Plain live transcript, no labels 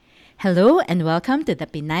Hello and welcome to the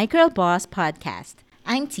Pinay Girl Boss podcast.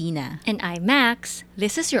 I'm Tina. And I'm Max.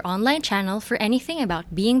 This is your online channel for anything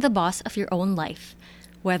about being the boss of your own life.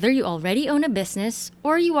 Whether you already own a business,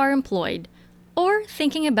 or you are employed, or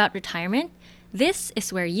thinking about retirement, this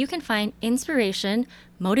is where you can find inspiration,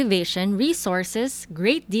 motivation, resources,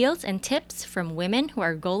 great deals, and tips from women who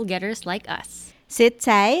are goal-getters like us. Sit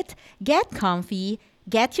tight, get comfy,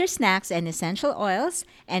 get your snacks and essential oils,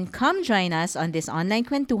 and come join us on this online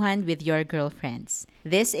kwentuhan with your girlfriends.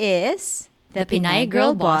 This is The Pinay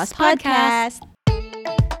Girl Boss Podcast.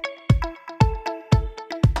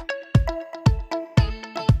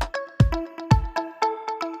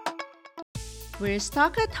 We're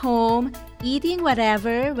stuck at home, eating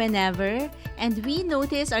whatever, whenever, and we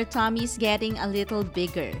notice our tummies getting a little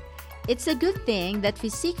bigger. It's a good thing that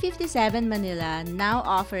Physique 57 Manila now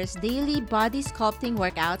offers daily body sculpting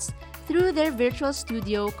workouts through their virtual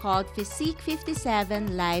studio called Physique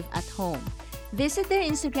 57 Live at Home. Visit their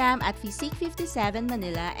Instagram at Physique 57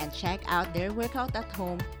 Manila and check out their workout at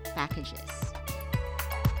home packages.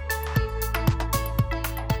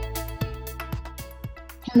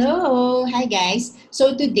 Hello, hi guys.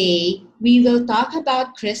 So today we will talk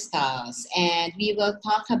about crystals and we will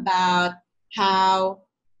talk about how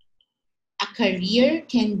a career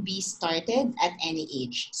can be started at any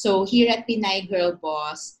age. So here at Pinay Girl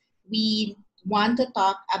Boss, we want to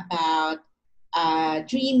talk about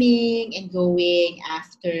dreaming and going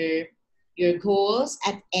after your goals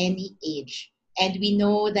at any age. And we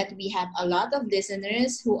know that we have a lot of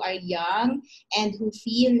listeners who are young and who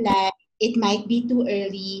feel like it might be too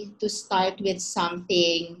early to start with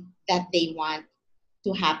something that they want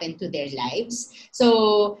to happen to their lives.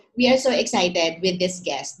 So we are so excited with this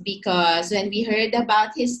guest because when we heard about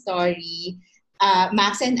his story,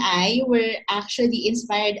 Max and I were actually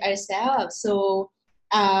inspired ourselves. So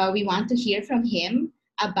we want to hear from him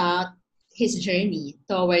about his journey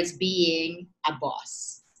towards being a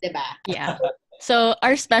boss. Diba? Yeah. So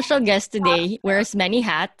our special guest today wears many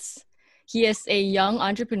hats. He is a young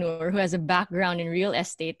entrepreneur who has a background in real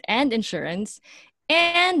estate and insurance.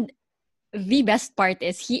 And the best part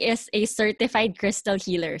is he is a certified crystal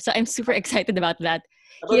healer. So I'm super excited about that.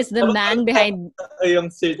 He is the man behind He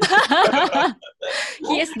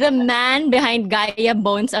is the man behind Gaia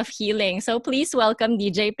Bones of Healing. So please welcome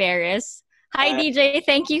DJ Perez. Hi DJ,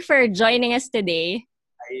 thank you for joining us today.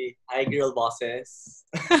 Hi, girl bosses.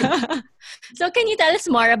 So can you tell us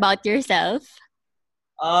more about yourself?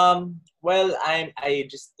 Well, I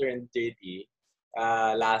just turned 30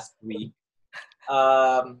 last week.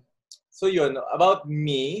 So yun, about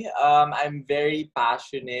me, I'm very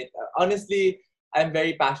passionate. Honestly, I'm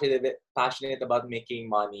very passionate about making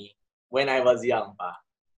money when I was young pa.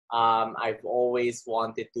 I've always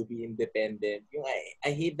wanted to be independent.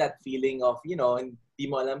 I hate that feeling of, hindi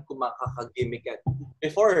mo alam kung makakagimik ka.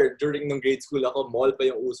 Before, during nung grade school ako, mall pa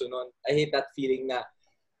yung uso nun. I hate that feeling na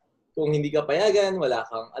kung hindi ka payagan, wala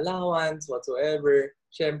kang allowance whatsoever.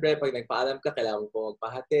 Siyempre, pag nagpaalam ka, kailangan mo po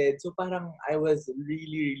magpahatid. So parang I was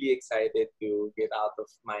really, really excited to get out of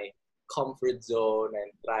my comfort zone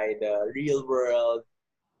and try the real world.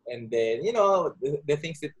 And then, the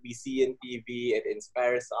things that we see in TV, it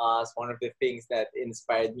inspires us. One of the things that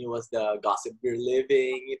inspired me was the Gossip Girl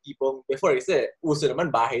living. Yung tipong, before, kasi uso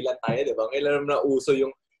naman, bahay lang tayo, di ba? Ngayon naman na uso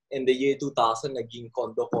yung in the year 2000, naging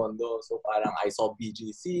condo-condo. So parang I saw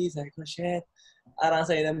BGC. Sabi ko, shit, parang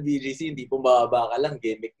sa'yo ng BGC, hindi pong bababa ka lang,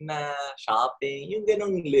 gimmick na, shopping, yung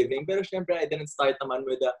ganong living. Pero syempre, I didn't start naman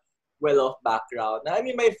with a well-off background. I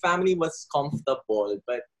mean, my family was comfortable,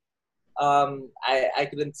 but I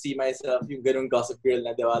couldn't see myself yung ganong gossip girl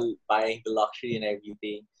na diba, buying the luxury and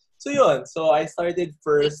everything. So yun, so I started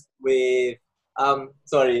first with,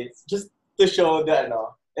 just to show the,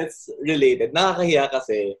 it's related. Nakakahiya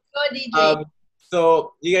kasi. Go, DJ.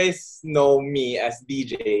 So, you guys know me as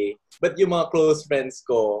DJ, but yung mga close friends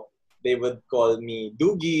ko, they would call me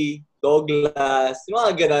Doogie, Douglas, yung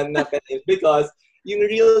mga ganun na names because yung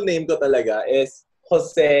real name ko talaga is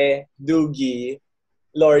Jose Doogie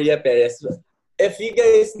Loria Perez. If you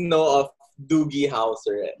guys know of Doogie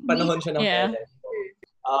Howser, panahon siya ng parents ko.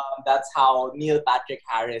 That's how Neil Patrick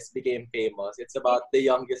Harris became famous. It's about the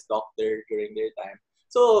youngest doctor during their time.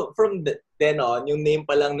 So, from then on, yung name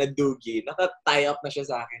pa lang na Doogie, naka-tie up na siya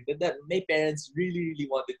sa akin. That my parents really, really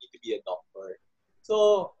wanted me to be a doctor.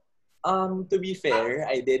 So, to be fair,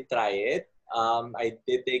 I did try it. I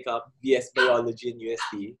did take up BS Biology in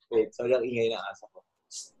UST. Wait, sorry, ang ingay ng asa ko.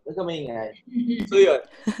 Huwag ka maingay. So, yun.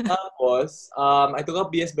 Tapos, I took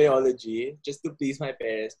up BS Biology just to please my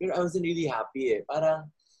parents. Pero I wasn't really happy eh.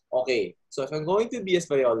 Parang, okay, so if I'm going to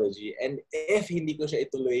BS Biology and if hindi ko siya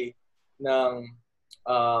ituloy ng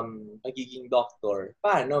magiging doctor.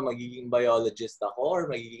 Paano? Magiging biologist ako or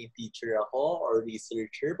magiging teacher ako or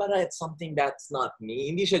researcher? Para it's something that's not me.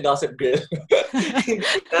 Hindi siya Gossip Girl.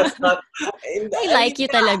 That's not... I like you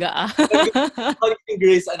talaga. Magiging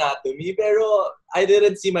Grey's Anatomy, pero I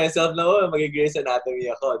didn't see myself na, magiging Grey's Anatomy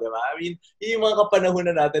ako, di ba? I mean, yung mga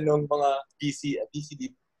kapanahunan natin ng mga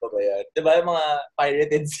PCD pa ba yan? Di ba? Yung mga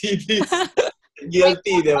pirated CDs.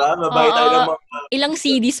 Guilty, di ba? Mabay tayo ng mga... Ilang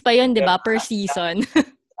CDs pa yun, di ba? Per season.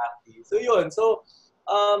 Exactly. So, yun. So,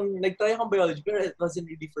 nag-try akong biology, pero it wasn't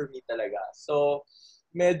really for me talaga. So,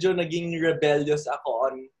 medyo naging rebellious ako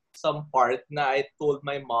on some part na I told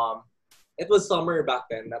my mom, it was summer back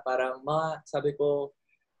then, na parang, ma, sabi ko,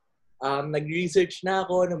 nag-research na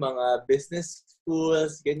ako ng mga business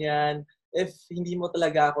schools, ganyan. If hindi mo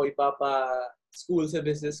talaga ako ipapa-school sa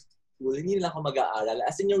business school, hindi na ako mag-aaral.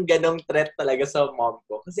 As in yung ganong threat talaga sa mom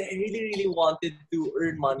ko. Kasi I really, really wanted to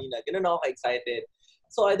earn money na. Ganun ako ka-excited.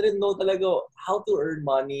 So I didn't know talaga how to earn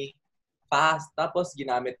money fast. Tapos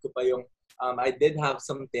ginamit ko pa yung, I did have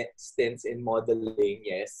some stints in modeling,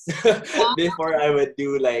 yes. Before I would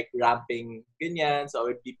do like ramping, ganyan. So I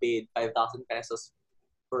would be paid 5,000 pesos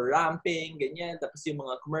for ramping, ganyan. Tapos yung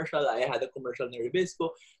mga commercial, I had a commercial na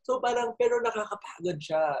Ribisco. So parang, pero nakakapagod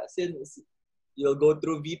siya. Since you'll go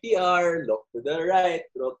through VTR, look to the right,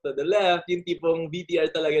 look to the left. Yung tipong VTR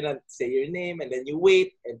talaga na say your name and then you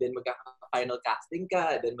wait and then magkaka-final casting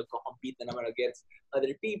ka and then magko-compete na naman against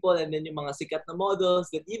other people and then yung mga sikat na models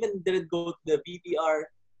that even didn't go to the VTR,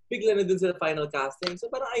 bigla na dun sa final casting. So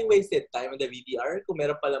parang I wasted time on the VTR kung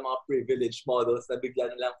meron pala mga privileged models na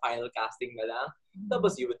bigla na lang final casting na lang.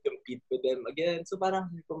 Tapos you would compete with them again. So parang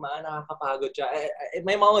nakakapagod siya.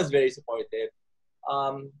 My mom was very supportive.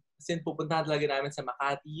 Since pupuntahan talaga namin sa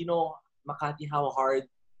Makati, you know, Makati, how hard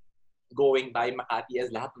going by Makati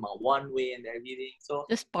as lahat ng mga one-way and everything. So,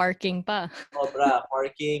 Just parking pa.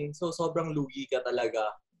 Parking. So, sobrang lugi ka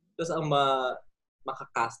talaga. Tapos ang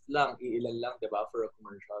makakast lang, iilan lang, di ba, for a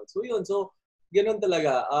commercial. So, yun. So, ganun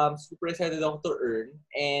talaga. Super excited ako to earn.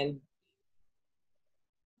 And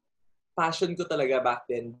passion ko talaga back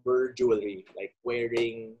then were jewelry. Like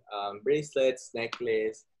wearing bracelets,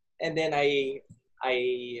 necklace. And then I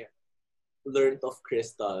learned of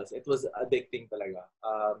crystals. It was addicting talaga.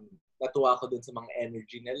 Natuwa ako dun sa mga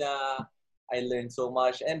energy nila. I learned so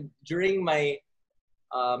much. And during my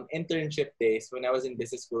internship days, when I was in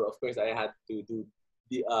business school, of course, I had to do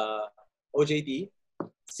the OJT.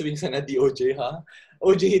 Sabihin sana DOJ, ha?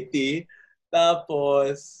 OJT.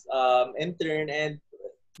 Tapos, intern. And,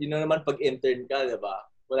 you know naman, pag intern ka, diba?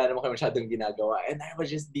 Wala naman kayo masyadong ginagawa. And I would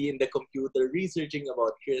just be in the computer researching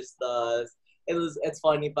about crystals. It's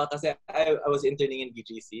funny pa kasi I was interning in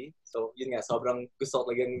BGC. So, yun nga, sobrang gusto ko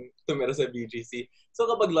talagang tumira sa BGC. So,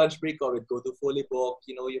 kapag lunch break, I would go to Fully Book,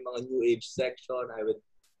 you know, yung mga New Age section. I would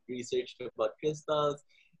research about crystals.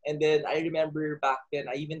 And then, I remember back then,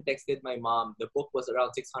 I even texted my mom. The book was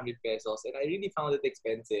around 600 pesos. And I really found it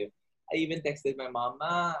expensive. I even texted my mom,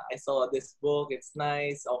 Ma, I saw this book. It's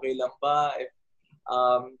nice. Okay lang ba? If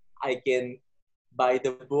I can buy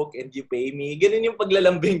the book and you pay me. Ganun yung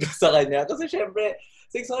paglalambing ko sa kanya. Kasi syempre,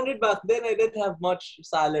 600 back then, I didn't have much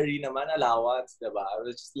salary naman, allowance, diba? I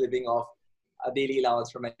was just living off a daily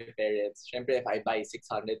allowance from my parents. Syempre, if I buy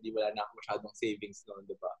 600, di wala na ako masyadong savings noon,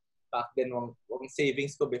 diba? Back then, yung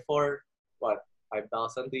savings ko before,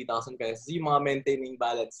 5,000, 3,000 pesos, yung mga maintaining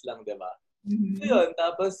balance lang, diba? Mm-hmm. So yun,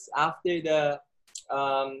 tapos after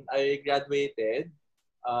I graduated,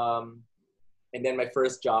 and then my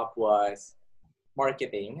first job was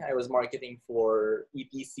marketing. I was marketing for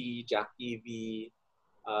ETC, Jack TV,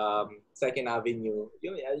 Second Avenue.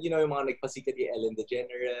 You know, yung mga nagpasikat yung Ellen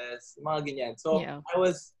DeGeneres, mga ganyan. So, yeah. I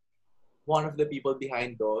was one of the people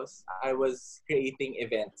behind those. I was creating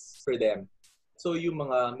events for them. So, yung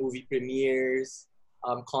mga movie premieres,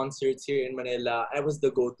 concerts here in Manila, I was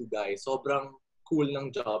the go-to guy. Sobrang cool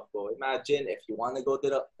ng job ko. Imagine, if you want to go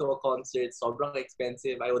to a concert, sobrang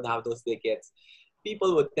expensive, I would have those tickets.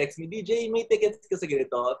 People would text me, DJ, may tickets ka sa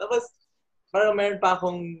ganito. Tapos, parang meron pa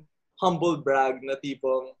akong humble brag na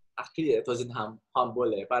tipong, actually, it wasn't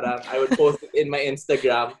humble eh. Parang I would post it in my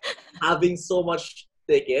Instagram, having so much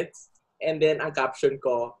tickets. And then, ang caption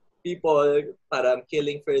ko, people parang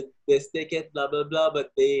killing for this ticket, blah, blah, blah,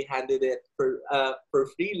 but they handed it for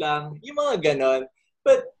free lang. Yung mga ganon.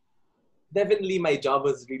 But, definitely, my job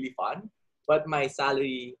was really fun. But my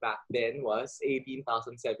salary back then was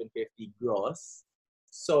 18,750 gross.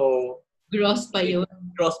 So, gross pa yun.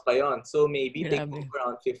 Gross pa yun. So, maybe take home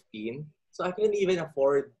around 15. So, I couldn't even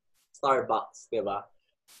afford Starbucks, diba?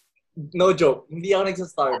 No joke, hindi ako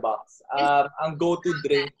nagsa-Starbucks. Ang go-to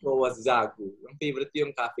drink ko was Zagu. Yung favorite ko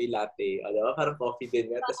yung cafe latte. Alam mo, parang coffee din.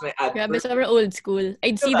 Tapos may Grabe, advert. sobrang old school.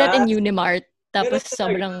 I'd see Diba? that in Unimart. Ganun Tapos talaga.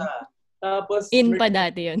 sobrang Tapos, in pa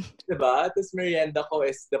dati yun. diba? Tapos merienda ko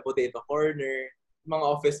is the potato corner. Mga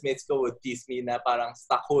office mates ko would tease me na parang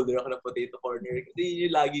stockholder ako ng potato corner. Kasi yun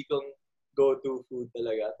yung lagi kong go-to food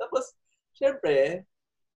talaga. Tapos, syempre,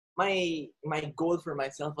 my goal for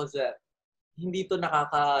myself was that hindi to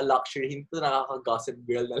nakaka-luxury, hindi to nakaka-gossip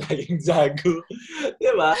girl na laging Zagu.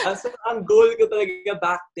 Diba? So, ang goal ko talaga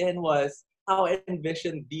back then was how I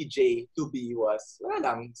envisioned DJ to be was, wala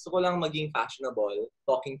lang, gusto ko lang maging fashionable,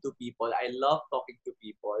 talking to people. I love talking to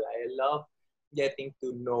people. I love getting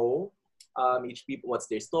to know each people, what's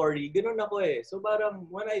their story. Ganun ako eh. So parang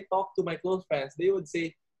when I talk to my close friends, they would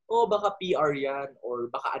say, oh, baka PR yan,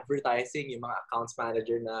 or baka advertising, yung mga accounts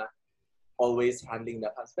manager na always handling the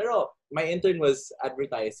accounts. Pero my intern was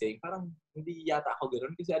advertising. Parang hindi yata ako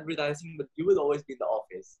ganun kasi advertising, but you would always be in the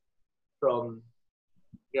office from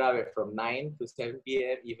 9 to 7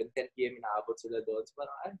 p.m., even 10 p.m. inaabot sila doon. So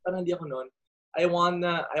parang hindi ako noon. I want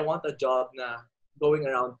a job na going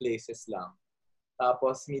around places lang.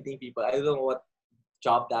 Tapos meeting people. I don't know what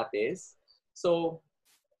job that is. So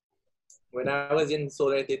when I was in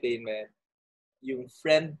Solar Entertainment, yung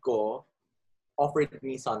friend ko offered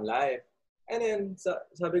me Sun Life. And then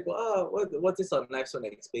sabi ko, what's this Sun Life? So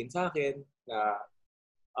na-explain sa akin na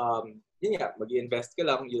yun nga, mag-invest ka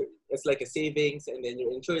lang. It's like a savings and then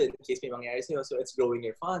you're insured in case may mangyari sa'yo. So it's growing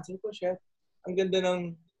your funds. Sabi ko, shit, ang ganda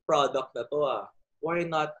ng product na to ah. Why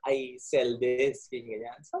not I sell this?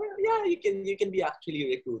 Ganyan. So yeah, you can be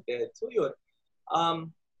actually recruited. So yun.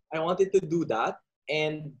 I wanted to do that.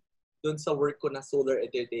 And dun sa work ko na Solar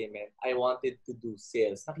Entertainment, I wanted to do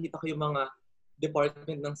sales. Nakita ko yung mga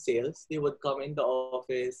department ng sales. They would come in the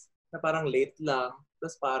office na parang late lang.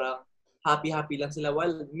 Tapos parang happy-happy lang sila.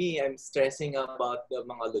 While me, I'm stressing about the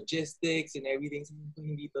mga logistics and everything. So,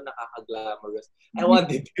 hindi to nakaka-glamorous. I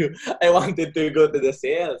wanted to go to the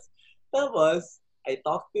sales. Tapos, I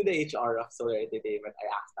talked to the HR of Solar Entertainment. I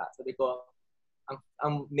asked that. Sabi ko,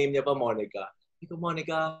 ang name niya pa Monica. Sabi ko,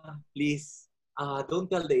 Monica, please, don't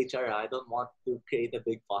tell the HR. I don't want to create a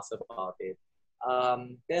big fuss about it.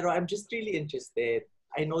 Pero I'm just really interested.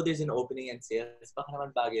 I know there's an opening in sales. Baka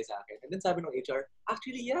naman bagay sa akin. And then sabi ng HR,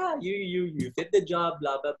 actually, yeah, you fit the job,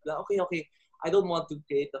 blah, blah, blah. Okay. I don't want to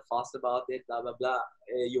create a fuss about it, blah, blah, blah.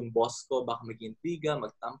 Yung boss ko, baka mag-intriga,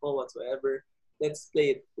 magtampo, whatsoever. Let's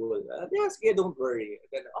play it cool. Yes, okay, don't worry.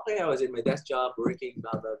 Then, okay, I was in my desk job, working,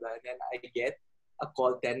 blah, blah, blah. And then I get a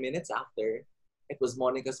call 10 minutes after. It was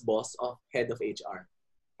Monica's boss of head of HR.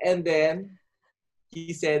 And then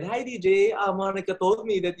he said, hi, DJ. Monica told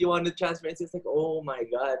me that you want to transfer. And it's like, oh my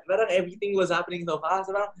God. Parang everything was happening so fast.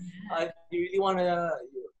 Parang, if you really want to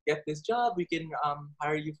get this job, we can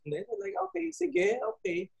hire you from there. Like, okay, sige,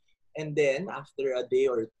 okay. And then, after a day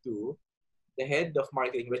or two, the head of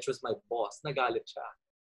marketing, which was my boss, nagalit siya.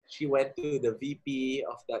 She went to the VP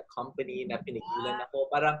of that company na pinigilan ako.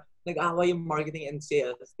 Parang nag-away yung marketing and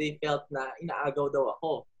sales. They felt na inaagaw daw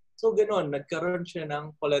ako. So, ganun. Nagkaroon siya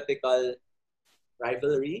ng political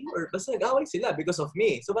rivalry or basta nag-away sila because of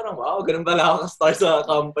me. So parang, wow, ganun pala ako ka-start sa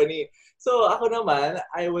company. So ako naman,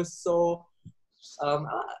 I was so,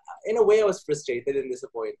 in a way, I was frustrated and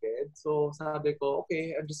disappointed. So sabi ko,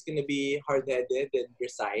 okay, I'm just gonna be hard-headed and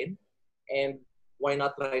resign. And why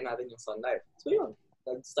not try natin yung Sun Life? So yun,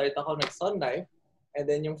 nag-start ako ng Sun Life. And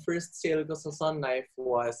then yung first sale ko sa Sun Life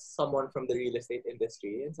was someone from the real estate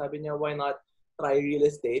industry. And sabi niya, why not try real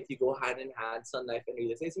estate? You go hand in hand, Sun Life and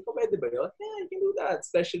real estate. So, pwede ba yun? Yeah, you can do that.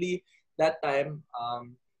 Especially that time,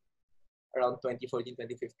 around 2014,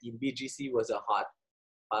 2015, BGC was a hot,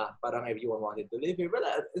 parang everyone wanted to live here. Well,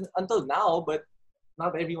 until now, but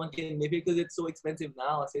not everyone can live here because it's so expensive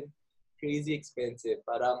now. As in, crazy expensive.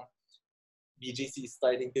 Parang BGC is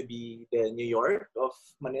starting to be the New York of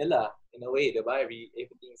Manila in a way, diba?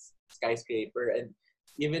 Everything's skyscraper. And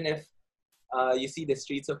even if you see the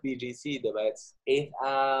streets of BGC, diba? It's 8th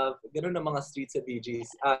Ave, ganun ang mga streets sa BGC,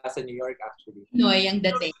 sa New York actually. No, yung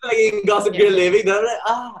dating. Naging Gossip Girl living,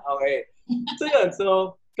 okay. So yun, so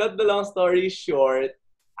cut the long story short,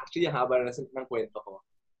 actually ang haba na ng kwento ko.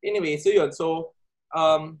 Anyway, so yun, so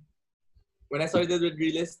when I started with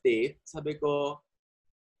real estate, sabi ko,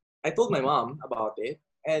 I told my mom about it,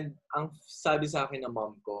 and ang sabi sa akin ng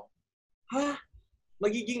mom ko,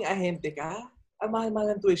 magiging ahente ka? Ang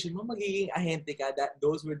mahal-mahal ng tuition mo, magiging ahente ka?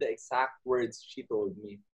 Those were the exact words she told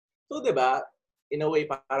me. So, diba, in a way,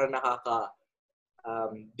 parang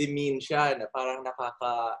demean siya, na parang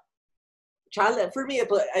challenge. For me,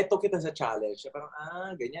 I took it as a challenge. Parang,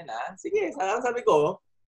 ganyan ah. Sige, sabi ko,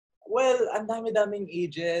 Well, ang dami-daming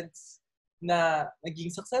agents na naging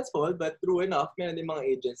successful, but true enough, meron din mga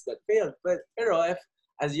agents that failed. Pero if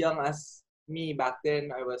as young as me back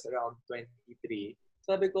then, I was around 23,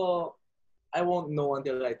 sabi ko, I won't know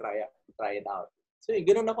until I try it out. So,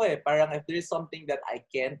 ganoon ako eh. Parang if there is something that I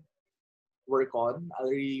can't work on, I'll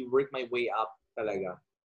really work my way up talaga.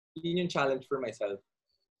 Yun yung challenge for myself.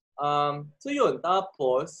 So yun,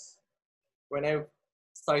 tapos, when I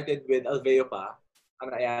started with Alveo pa,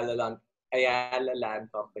 ang Ayala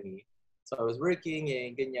Land Company. So I was working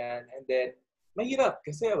and ganyan. And then, mahirap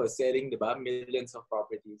kasi I was selling, di ba, millions of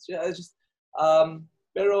properties.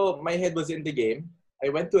 Pero my head was in the game. I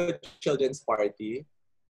went to a children's party.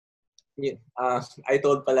 I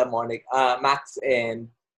told pala Max and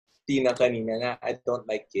Tina kanina na I don't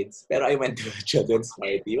like kids. Pero I went to a children's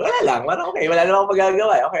party. Wala lang. Okay, wala namang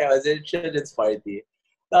magagawa. Okay, I was in a children's party.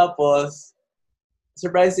 Tapos,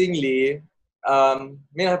 surprisingly,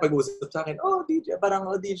 may nakapag-usap sa akin,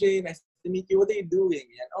 DJ, nice to meet you. What are you doing?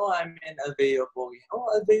 Yan, I'm in Alveo po.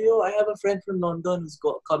 Alveo, I have a friend from London who's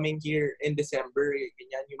coming here in December.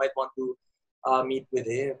 Ganyan, you might want to meet with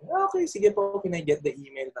him. Okay, sige po, can I get the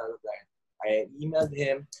email? I emailed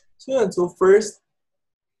him. So first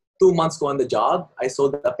 2 months ko on the job, I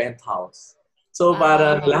sold a penthouse. So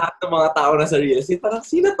parang lahat ng mga tao na sa real estate, parang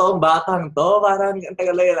sino to? Ang batang to? Parang ang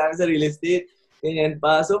tagal-tagal lang sa real estate. Ganyan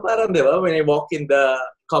pa. So parang, di ba, when I walk in the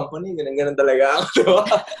company, ganun talaga ako, di ba?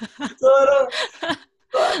 So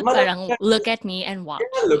parang look at me and watch.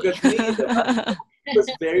 Yeah, look at me. Diba? It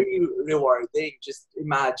was very rewarding. Just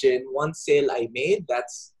imagine, one sale I made,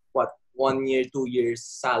 that's 1 year, 2 years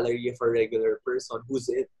salary for a regular person who's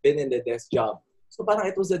been in the desk job. So parang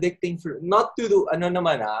it was addicting for, not to do,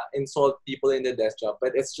 insult people in the desk job,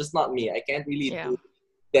 but it's just not me. I can't really do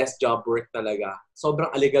desk job work talaga.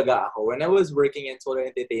 Sobrang aligaga ako. When I was working in Solar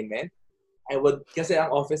Entertainment, kasi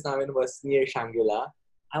ang office namin was near Shangri-La,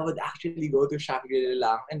 I would actually go to Shangri-La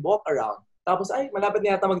lang and walk around. Tapos, malapit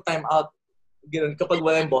na yata mag-time out. Ganun, kapag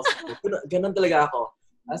wala yung boss ko. Ganun talaga ako.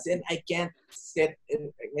 As in, I can't sit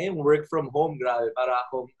ngayon work from home, grabe. Para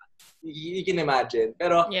akong, you can imagine.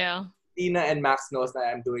 Pero, Tina and Max knows that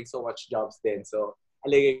I'm doing so much jobs din. So,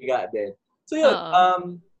 aligaga din. So,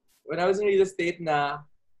 yun. When I was in real estate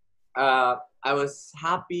I was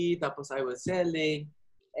happy, tapos I was selling,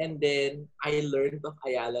 and then I learned of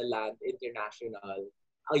Ayala Land International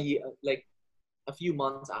a few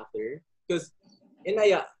months after. Because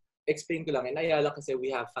explain ko lang, in Ayala kasi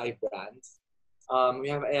we have 5 brands.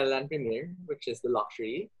 We have Ayala Land Premier, which is the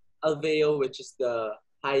luxury. Alveo, which is the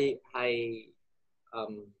high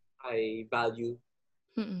value.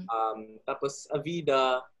 Tapos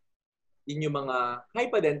Avida, yun yung mga high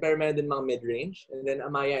pa din, pero meron din mga mid-range. And then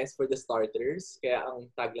Amaya is for the starters. Kaya ang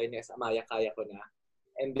tagline niya is Amaya, kaya ko na.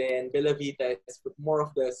 And then Bella Vita is more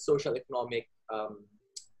of the social economic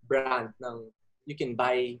brand ng you can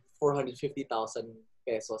buy 450,000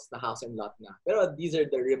 pesos na house and lot na. Pero these are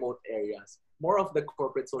the remote areas. More of the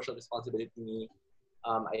corporate social responsibility ni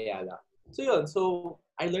Ayala. So yun, so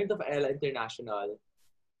I learned of Ayala International,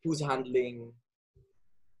 who's handling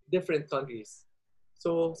different countries.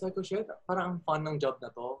 So, sabi ko, shit, parang ang fun ng job na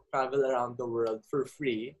to. Travel around the world for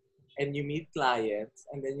free. And you meet clients.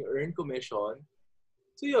 And then you earn commission.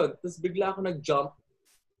 So, yun. Tapos bigla ako nag-jump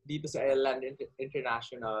dito sa Ayala Land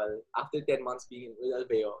International after 10 months being with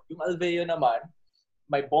Alveo. Yung Alveo naman,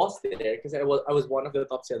 my boss there, kasi I was one of the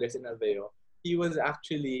top sellers in Alveo, he was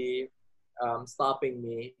actually stopping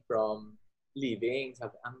me from leaving.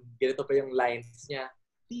 Sabi, ganito pa yung lines niya.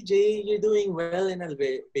 DJ, you're doing well in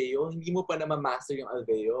Alveo. Hindi mo pa naman master yung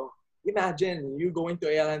Alveo. Imagine, you're going to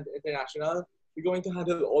Ayala International, you're going to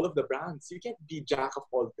handle all of the brands. You can't be jack of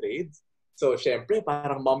all trades. So, syempre,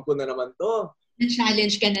 parang mom ko na naman to.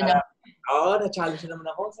 Na-challenge ka na naman. Na-challenge na naman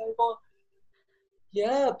ako. Sabi ko,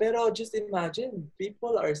 yeah, pero just imagine,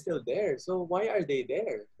 people are still there. So, why are they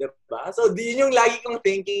there? Diba? So, yun yung lagi kong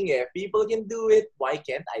thinking eh. People can do it, why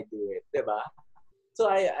can't I do it? Diba? So,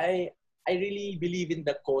 I really believe in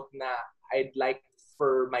the quote na I'd like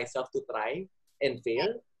for myself to try and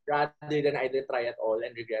fail rather than I didn't try at all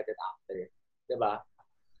and regret it after. Diba?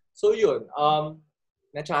 So yun,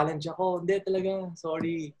 na-challenge ako. Hindi talaga,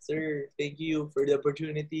 sorry, sir, thank you for the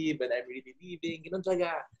opportunity, but I'm really leaving. Ganun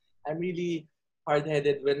talaga. I'm really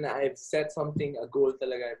hard-headed when I've set something, a goal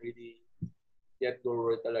talaga, I'm really get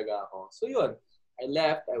go talaga ako. So yun, I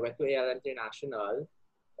left, I went to Ayala International,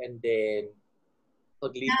 and then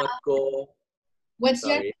paglipat ko. What's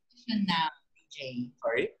your position now, DJ?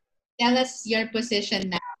 Sorry? Tell us your position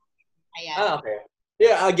now. Ayala. Okay.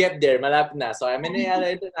 Yeah, I'll get there. Malapit na. So I'm in Ayala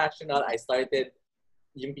International. I started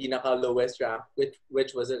yung pinaka lowest rank,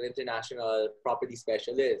 which was an international property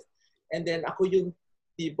specialist. And then ako yung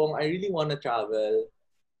tipong I really wanna travel.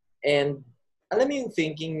 And alam mo yung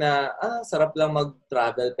thinking na, sarap lang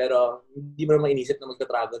mag-travel, pero hindi mo naman inisip na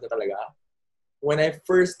magta-travel ka talaga. When I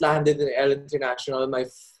first landed in L International,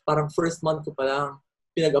 parang first month ko pa lang,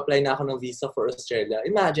 pinag-apply na ako ng visa for Australia.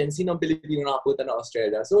 Imagine, sinong Pilipino nakapunta na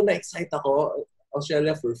Australia? So, na-excite ako.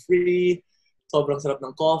 Australia for free. Sobrang sarap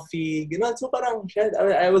ng coffee. Ganun. So, parang, shit,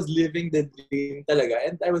 I was living the dream talaga.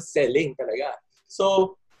 And I was selling talaga.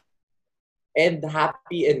 So, and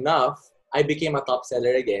happy enough, I became a top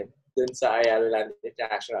seller again dun sa Ayala Land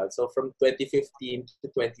International. So, from 2015 to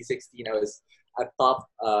 2016, I was a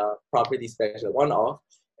top property special, one-off.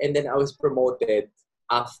 And then I was promoted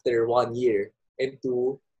after 1 year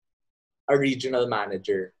into a regional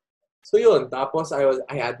manager. So yun, tapos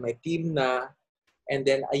I had my team na, and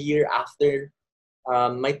then a year after,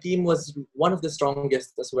 my team was one of the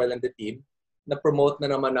strongest as well in the team. Na-promote na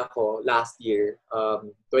naman ako last year,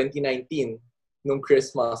 2019, nung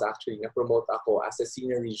Christmas actually, na-promote ako as a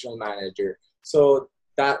senior regional manager. So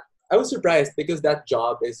that, I was surprised because that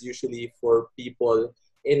job is usually for people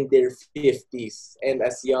in their 50s and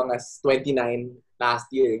as young as 29 last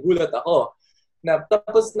year. Gulat ako. Na,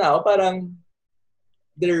 tapos na, parang,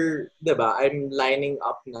 diba, I'm lining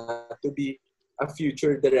up na to be a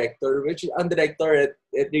future director, which on director,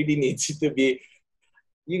 it really needs you to be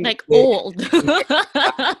like old.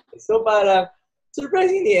 So parang,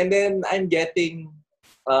 surprisingly, and then I'm getting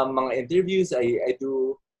mga interviews. I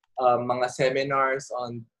do mga seminars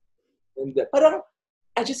on, parang,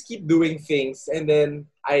 I just keep doing things and then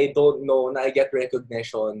I don't know na I get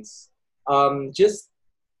recognitions. Just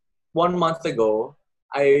 1 month ago,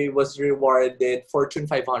 I was rewarded Fortune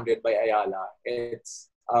 500 by Ayala. It's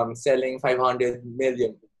selling 500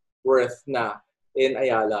 million worth na in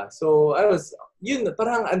Ayala. So I was, yun,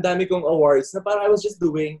 parang ang dami kong awards na parang I was just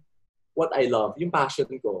doing what I love, yung passion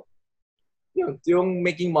ko. Yun, yung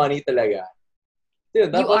making money talaga. You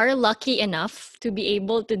are lucky enough to be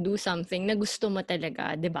able to do something na gusto mo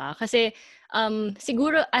talaga, 'di ba? Kasi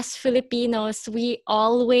siguro as Filipinos, we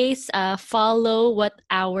always follow what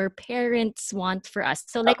our parents want for us.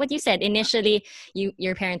 So like what you said, initially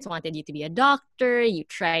your parents wanted you to be a doctor, you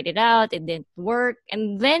tried it out, it didn't work,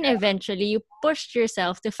 and then eventually you pushed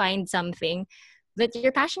yourself to find something that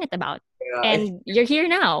you're passionate about. And you're here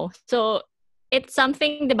now. So it's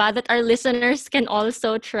something, diba, that our listeners can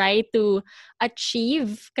also try to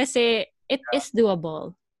achieve kasi it is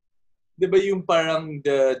doable. Diba yung parang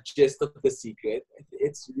the gist of the secret?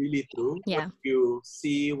 It's really true. Yeah. What you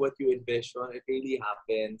see, what you envision, it really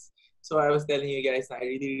happens. So I was telling you guys that I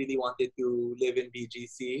really, really wanted to live in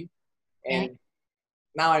BGC. And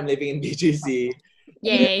now I'm living in BGC.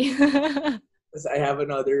 Yay. I have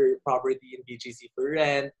another property in BGC for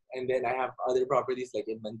rent, and then I have other properties like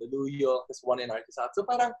in Mandaluyong, there's one in Artisat. So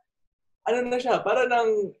parang, ano na siya, parang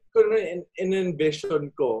kung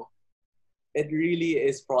in-envision ko, it really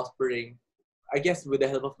is prospering. I guess with the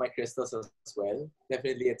help of my crystals as well.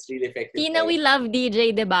 Definitely, it's really effective. Tina, we love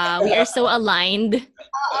DJ, diba? We are so aligned.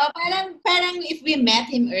 Parang if we met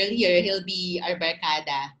him earlier, he'll be our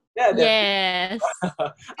barkada. Yeah, yes.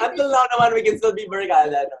 Until now naman, we can still be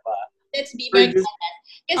barkada na pa. Let's be barkada.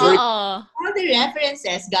 Kasi all the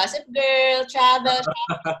references, Gossip Girl, travel.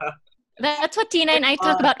 That's what Tina and I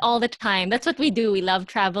talk about all the time. That's what we do. We love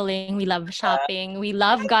traveling. We love shopping. We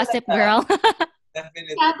love Gossip Girl.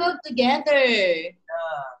 Definitely. Traveled together.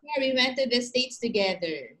 Yeah, we went to the States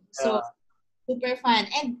together. So, super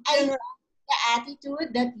fun. And I love the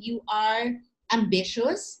attitude that you are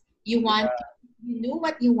ambitious. You knew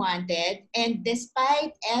what you wanted. And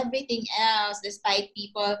despite everything else, despite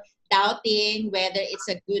people doubting whether it's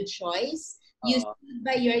a good choice, you stood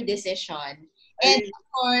by your decision. And of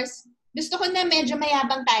course, gusto ko na medyo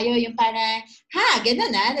mayabang tayo, yung parang,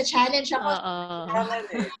 ganun na-challenge ako.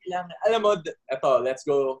 Kailangan. Alam mo, eto, let's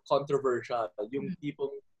go controversial. Yung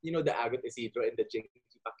tipong, you know, the Agot Isidro and the Jinky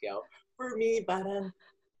Pacquiao. For me, parang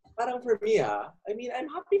for me, I mean, I'm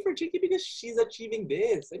happy for Jinky because she's achieving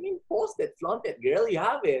this. I mean, post it, flaunt it, girl, you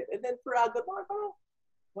have it. And then for Agot, parang,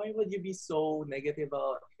 why would you be so negative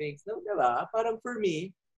about things? No, diba? Parang for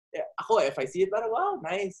me, ako, if I see it, parang, wow,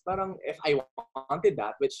 nice. Parang, if I wanted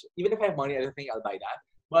that, which, even if I have money, I don't think I'll buy that.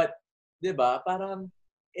 But, diba, parang,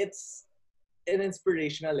 it's an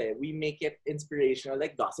inspirational We make it inspirational,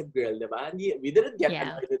 like Gossip Girl, diba? We didn't get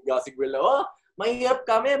annoyed with Gossip Girl. Oh, mahirap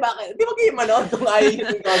kami. Bakit? Di ba kayo manood kung ayaw nyo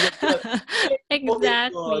ng Gossip Girl?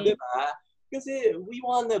 Exactly. Diba? Kasi we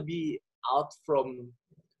wanna be out from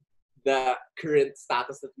the current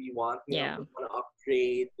status that we want. You know, we want to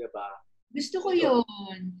upgrade, diba? Gusto ko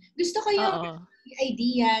yun. Gusto ko yung Oo.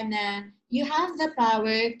 idea na you have the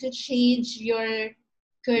power to change your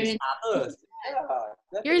Your current status.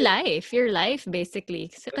 Yeah, Your life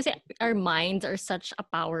basically. Kasi our minds are such a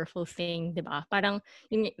powerful thing, di ba? Parang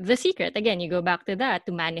the secret, again, you go back to that,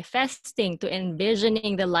 to manifesting, to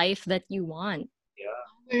envisioning the life that you want. yeah.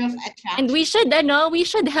 power of And attraction. we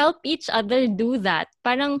should help each other do that.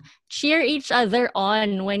 Parang cheer each other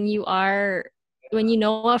on when you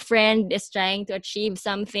know a friend is trying to achieve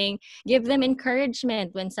something, give them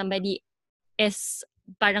encouragement when somebody is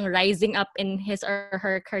parang rising up in his or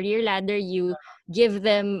her career ladder, you give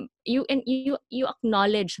them you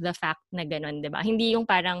acknowledge the fact na ganun, 'di ba? Hindi yung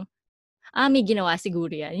parang may ginawa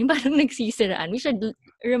siguro yan. Yung parang nagsisiraan. We should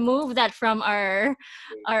remove that from our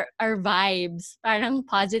vibes. Parang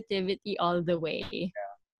positivity all the way.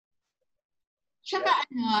 Tsaka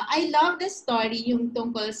I love the story yung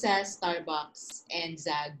tungkol sa Starbucks and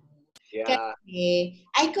Zagu. Yeah. Kasi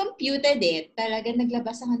I computed it. Talaga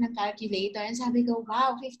naglabas ako ng calculator and sabi ko,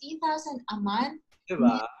 wow, 15,000 a month?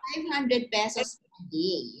 Diba? 500 pesos a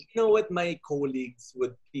day. You know what my colleagues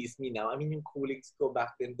would tease me now? I mean, yung colleagues ko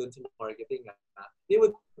back then dun sa marketing, they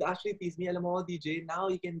would actually tease me, alam mo, DJ,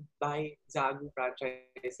 now you can buy Zagu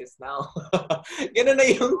franchises now. Ganun na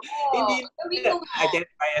yung, hindi, I can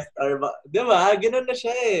buy a Starbucks. Diba? Ganun na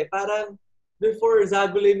siya eh. Parang, before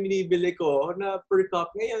Zagu lang binibili ko na per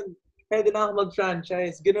cup, ngayon, pwede na ako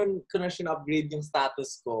mag-franchise. Ganun ko na siya upgrade yung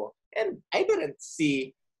status ko. And I didn't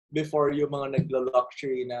see before yung mga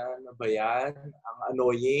naglo-luxury na, ano ba yan? Ang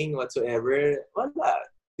annoying, whatsoever. Wala.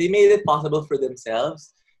 They made it possible for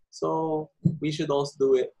themselves. So, we should also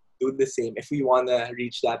do the same if we want to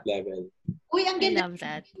reach that level. Uy, ang I ganda. love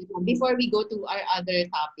that. Before we go to our other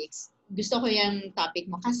topics, gusto ko yung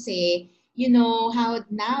topic mo kasi, you know, how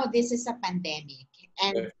now this is a pandemic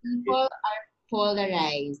and people are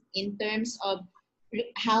polarized in terms of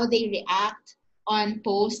how they react on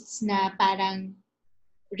posts na parang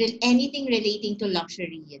anything relating to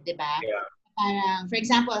luxury, di ba? Yeah. Parang, for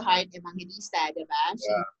example, Heart Evangelista, di ba?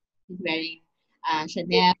 She's wearing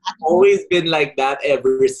Chanel. Always been like that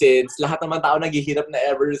ever since. Lahat naman tao naghihirap na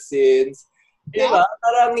ever since. Di ba?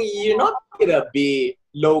 Parang you're not gonna be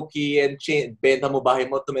low-key and benta mo bahay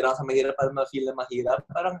mo, tumira sa mahirap para ma-feel na mahirap.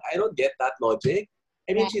 Parang I don't get that logic.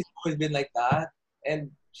 I mean, she's always been like that. And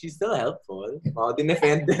she's still helpful. Oh,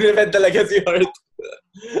 dinefend talaga si Heart.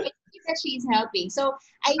 That she's helping. So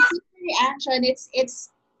I see the reaction. It's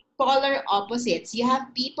polar opposites. You have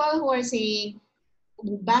people who are saying,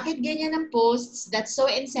 bakit ganyan ang posts? That's so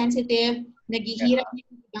insensitive. Naghihirap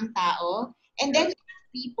yung ibang tao. And then you have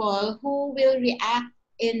people who will react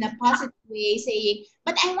in a positive way saying,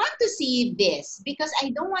 but I want to see this because I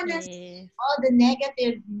don't want to see all the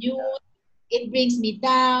negative news. It brings me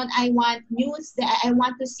down. I want news that I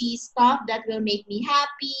want to see stuff that will make me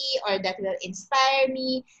happy or that will inspire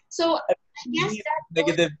me. So I guess that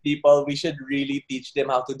negative people, we should really teach them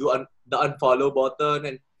how to do the unfollow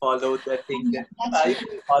button and follow the things that you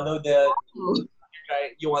can follow the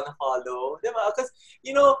you want to follow. Because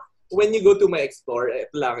you know, when you go to my Explore,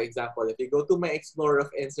 ito lang example, if you go to my Explore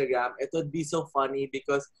of Instagram, it would be so funny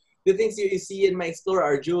because the things you see in my Explore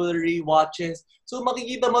are jewelry, watches. So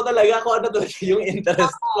makikita mo talaga kung ano talaga yung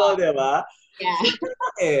interest ko, di ba?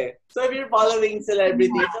 Yeah. So if you're following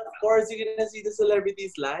celebrities, of course, you're gonna see the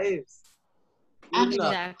celebrities' lives.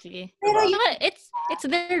 Exactly. Pero it's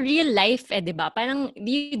their real life, di ba? Parang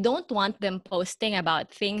you don't want them posting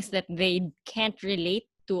about things that they can't relate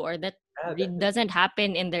to or that doesn't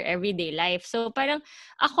happen in their everyday life. So parang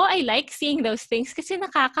ako, I like seeing those things kasi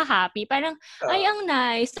nakaka-happy. Parang, ay, ang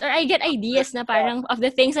nice. Or I get ideas na parang of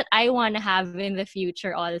the things that I want to have in the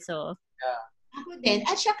future also. Yeah. Ako din.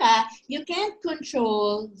 At saka, you can't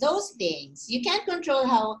control those things. You can't control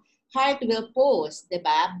how Heart will post,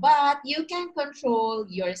 diba? But you can control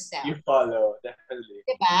yourself. You follow, definitely.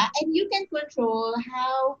 Diba? And you can control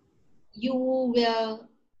how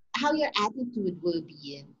your attitude will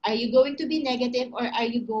be. Are you going to be negative or are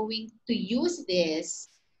you going to use this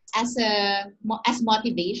as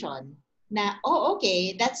motivation? Na, oh,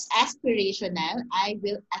 okay, that's aspirational. I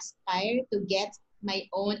will aspire to get my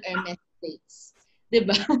own Hermes plates.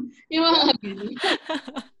 Diba? Yung mga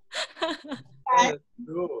That's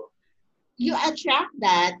true. You attract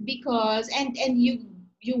that because and you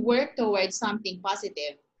work towards something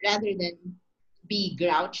positive rather than be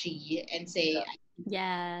grouchy and say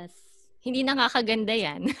yes, hindi nakakaganda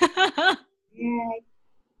yan.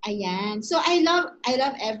 Ayan. So I love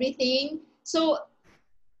everything. So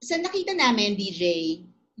sa nakita namin, DJ,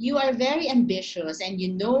 you are very ambitious and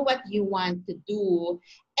you know what you want to do.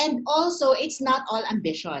 And also, it's not all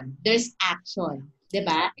ambition. There's action.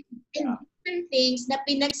 Diba? And different things na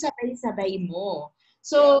pinagsabay-sabay mo.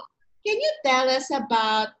 So, can you tell us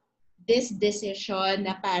about this decision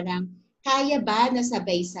na parang kaya ba na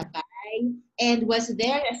sabay-sabay? And was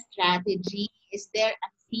there a strategy? Is there a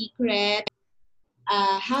secret?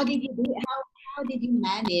 How did you do? How did you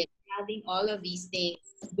manage having all of these things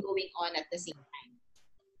going on at the same time?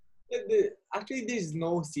 Actually, there's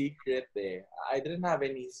no secret there. I didn't have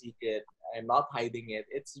any secret. I'm not hiding it.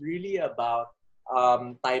 It's really about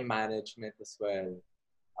time management as well.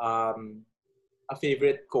 Um, a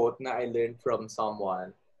favorite quote na I learned from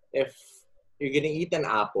someone: if you're gonna eat an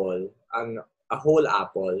apple, a whole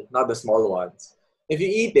apple, not the small ones, if you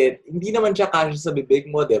eat it, hindi naman siya kasya sa bibig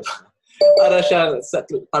mo, di ba?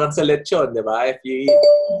 Parang sa lechon, di ba? If you eat,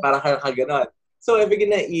 parang kaganon. So if you're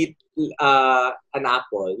gonna eat an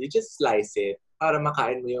apple, you just slice it para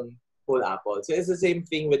makain mo yung whole apple. So it's the same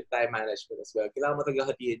thing with time management as well. Kailangan mo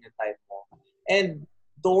tagahatiin yung time mo. And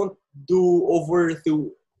don't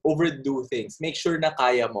overdo things. Make sure na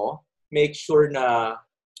kaya mo. Make sure na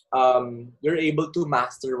you're able to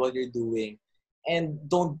master what you're doing. And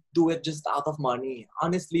don't do it just out of money.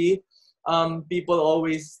 Honestly, people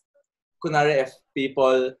always, kunwari if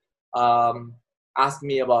people ask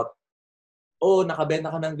me about, oh,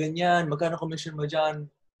 nakabenta ka ng ganyan, magkano commission mo dyan?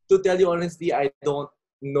 To tell you honestly, I don't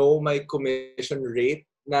know my commission rate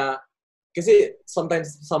na, kasi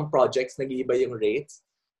sometimes some projects nag-iiba yung rates.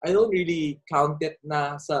 I don't really count it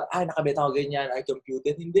na sa, nakabenta ko ganyan, I compute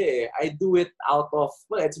it. Hindi eh. I do it out of,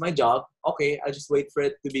 well, it's my job. Okay, I'll just wait for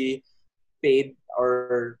it to be paid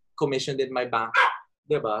or commissioned in my bank.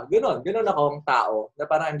 Diba? Ganon akong tao na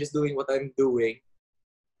parang I'm just doing what I'm doing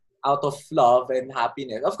out of love and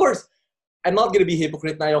happiness. Of course, I'm not gonna be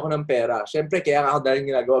hypocrite na ayoko ng pera. Siyempre, kaya nga ako dahil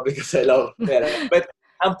ginagawa because I love pera. But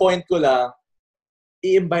ang point ko lang,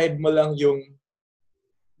 i-imbibe mo lang yung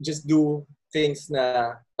just do things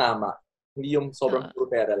na tama. Hindi yung sobrang puro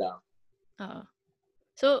pera lang.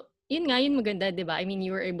 So, yun maganda, di ba? I mean,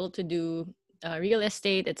 you were able to do real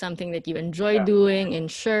estate. It's something that you enjoy doing.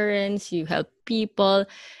 Insurance, you help people.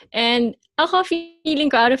 And ako, feeling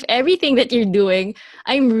ko out of everything that you're doing,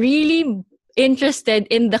 I'm really interested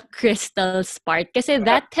in the crystals part kasi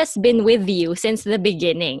that has been with you since the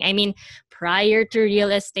beginning. I mean, prior to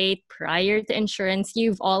real estate, prior to insurance,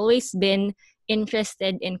 you've always been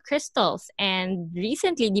interested in crystals. And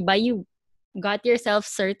recently, di ba, you got yourself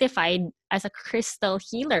certified as a crystal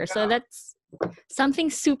healer. So that's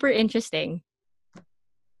something super interesting.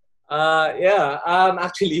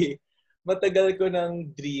 Actually, matagal ko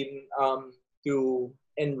ng dream to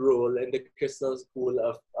enroll in the crystal school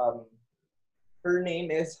of her name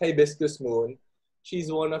is Hibiscus Moon. She's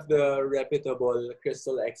one of the reputable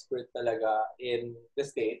crystal expert talaga in the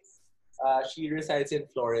States. She resides in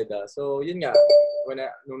Florida. So, yun nga,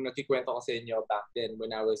 nung nakikwento ko sa inyo back then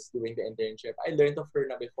when I was doing the internship, I learned of her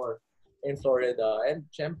na before in Florida. And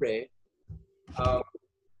syempre,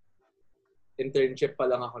 internship pa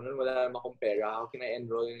lang ako nun, wala naman akong pera. How can I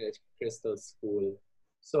enroll in a crystal school?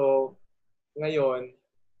 So, ngayon,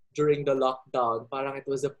 during the lockdown, parang it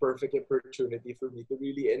was a perfect opportunity for me to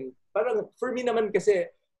really, and parang for me naman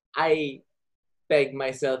kasi, I peg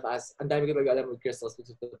myself as, ang dami ko nag-alam with crystals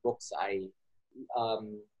because of the books I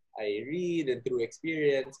read and through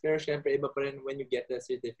experience. Pero syempre, iba pa rin when you get the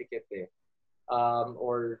certificate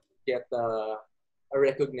or get a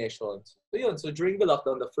recognition. So yun, so during the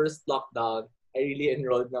lockdown, the first lockdown, I really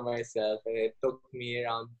enrolled na myself and it took me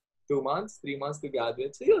around 3 months to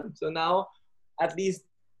graduate. So yun, so now, at least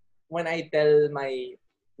when I tell my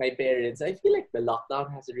parents, I feel like the lockdown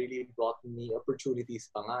has really brought me opportunities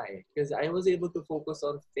pa nga eh. Because I was able to focus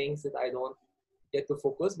on things that I don't get to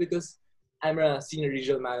focus because I'm a senior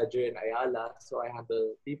regional manager in Ayala. So I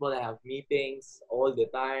handle people, I have meetings all the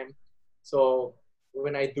time. So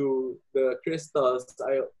when I do the crystals,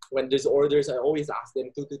 when there's orders, I always ask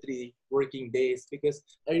them 2 to 3 working days because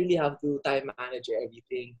I really have to time manage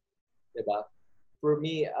everything. Diba? For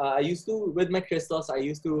me, with my crystals, I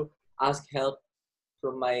used to ask help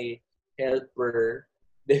from my helper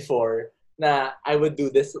before na I would do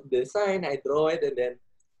this design, I draw it, and then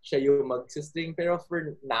siya yung mag-string. Pero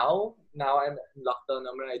for now I'm in lockdown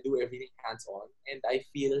naman, I do everything hands-on. And I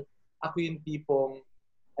feel ako yung tipong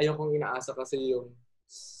ayokong inaasa kasi yung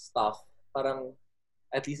stuff. Parang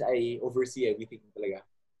at least I oversee everything talaga.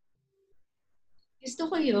 Gusto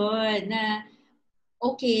ko yun na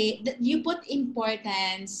okay, you put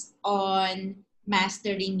importance on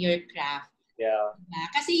mastering your craft. Yeah. Diba?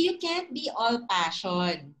 Kasi you can't be all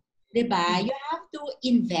passion. Diba? You have to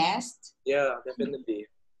invest. Yeah, definitely.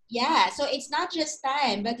 Yeah, so it's not just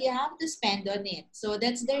time, but you have to spend on it. So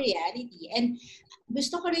that's the reality. And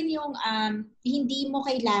gusto ko rin yung hindi mo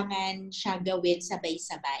kailangan siya gawin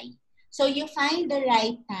sabay-sabay. So you find the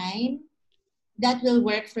right time that will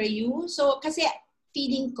work for you. So kasi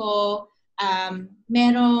feeling ko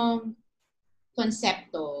merong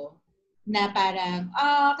konsepto na parang,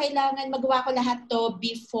 kailangan magawa ko lahat to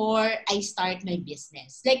before I start my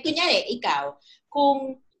business. Like, kunyari, ikaw,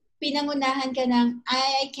 kung pinangunahan ka ng,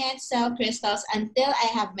 I can't sell crystals until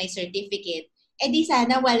I have my certificate, di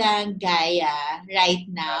sana walang gaya right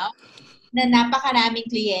now na napakaraming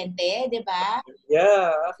kliyente, di ba?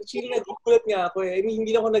 Yeah, actually, nagugulat nga ako eh. I mean,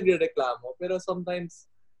 hindi na ako nagre-reklamo, pero sometimes,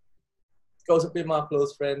 kausap yung mga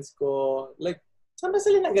close friends ko, like, saan ba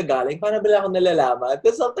sila nagagaling? Paano ba ako nalalaman?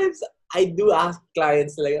 But sometimes, I do ask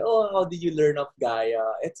clients like, oh, how did you learn of Gaia?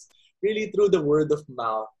 It's really through the word of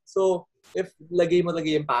mouth. So, if lagay mo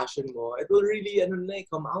yung passion mo, it will really,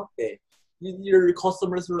 come out eh. Your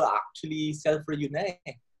customers will actually sell for you na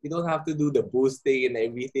eh. You don't have to do the boosting and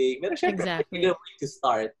everything. Pero syempre, Exactly. to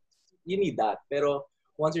start, you need that. Pero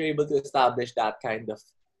once you're able to establish that kind of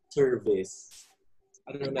service,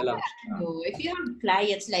 na lang siya. So, if you have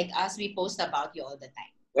clients like us, we post about you all the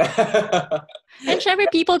time. And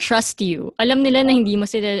syempre, people trust you. Alam nila na hindi mo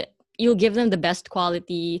sila, you'll give them the best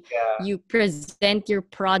quality. Yeah. You present your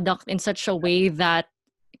product in such a way that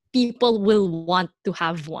people will want to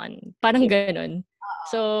have one. Parang ganun.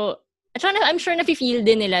 So, I'm sure nafe-feel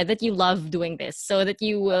din nila that you love doing this so that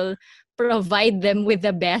you will provide them with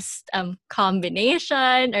the best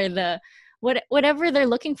combination or the whatever they're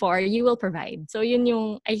looking for, you will provide. So, yun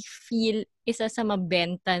yung, I feel, isa sa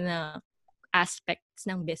mabenta na aspects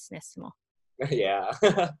ng business mo. Yeah.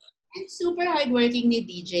 And super hardworking ni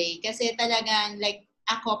DJ kasi talagang like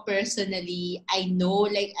ako personally, I know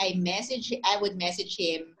like I would message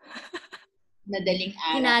him madaling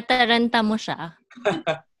araw. Tinataranta mo siya.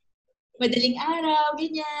 Madaling araw,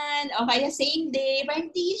 ganyan. O kaya same day,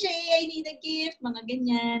 parang DJ, I need a gift, mga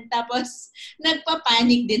ganyan. Tapos,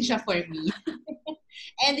 nagpapanik din siya for me.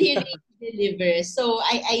 And he really delivers. So,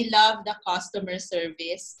 I love the customer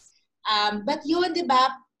service. But yun, di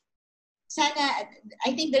ba, sana,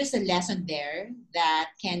 I think there's a lesson there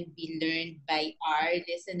that can be learned by our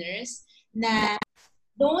listeners na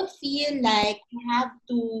don't feel like you have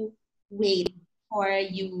to wait for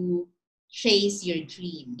you chase your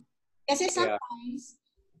dream. Kasi sometimes,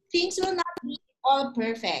 things will not be all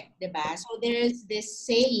perfect, diba? So there's this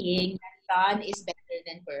saying that done is better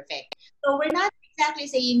than perfect. So we're not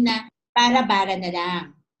exactly saying na bara-bara na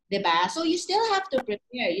lang, diba? So you still have to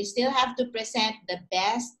prepare. You still have to present in the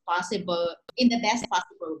best possible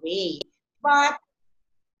way.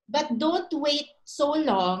 But don't wait so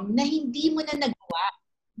long na hindi mo na nagawa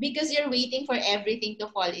because you're waiting for everything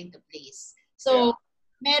to fall into place. So,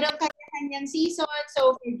 meron kanya-kanyang season.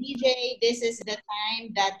 So, for DJ, this is the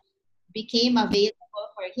time that became available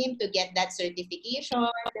for him to get that certification.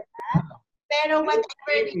 Diba? Pero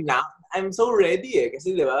whatever... Now, I'm so ready eh.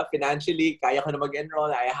 Kasi diba, financially, kaya ko na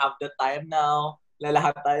mag-enroll. I have the time now.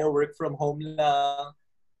 Lahat tayo work from home lang.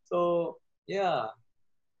 So, yeah.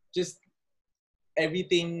 Just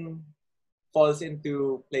everything falls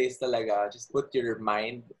into place talaga. Just put your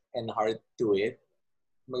mind and heart to it.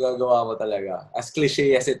 Magagawa mo talaga. As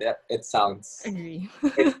cliche as it sounds. Agree.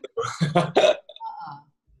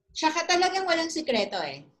 Tsaka talagang walang sikreto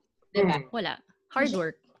eh. Diba? Wala. Hard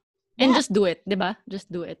work. And just do it, diba? Just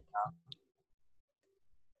do it.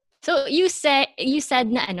 So you said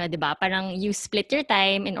na ano, diba? Parang you split your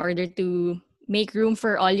time in order to make room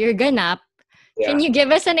for all your ganap. Yeah. Can you give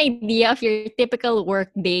us an idea of your typical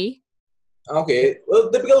work day? Okay. Well,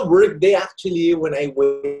 typical work day actually, when I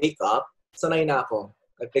wake up, sanay na ako.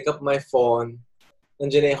 I pick up my phone,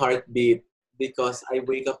 nandiyan na yung heartbeat because I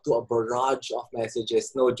wake up to a barrage of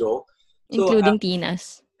messages. No joke. Including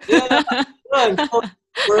Tina's. Yeah. So,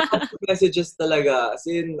 barrage of messages talaga. As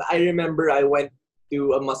in, I remember I went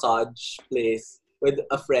to a massage place with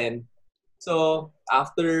a friend. So,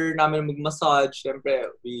 after namin mag-massage, syempre,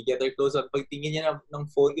 we get our clothes on. Pagtingin niya ng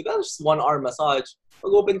phone ko, that was just 1 hour massage.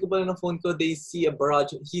 Pag-open ko pala ng phone ko, he sees a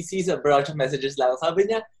barrage of messages lang. Sabi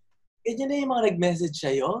niya, ganyan na yung mga nag-message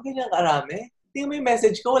sa'yo? Ganyan karami? Tingnan mo yung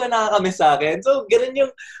message ko, wala nakakamiss sa akin. So, ganun yung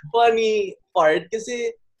funny part.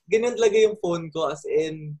 Kasi, ganun talaga yung phone ko. As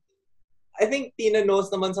in, I think Tina knows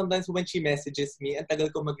naman sometimes when she messages me, ang tagal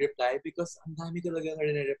ko mag-reply because ang dami talaga nga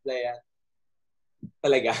rin-replyan.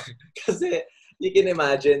 Talaga. Kasi, you can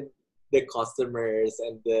imagine the customers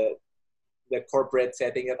and the corporate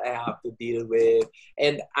setting that I have to deal with.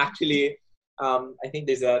 And actually, I think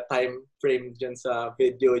there's a time frame dyan sa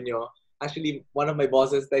video nyo. Actually, one of my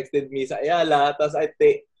bosses texted me sa Ayala, tapos I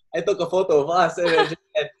I took a photo of us and I just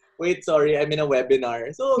said, wait, sorry, I'm in a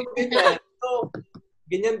webinar. So, ganyan. So,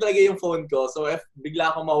 ganyan talaga yung phone ko. So, if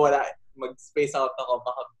bigla ako mawala, mag-space out ako,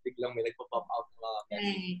 baka biglang may nagpo-pop out ng mga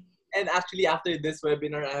messages. Right. And actually, after this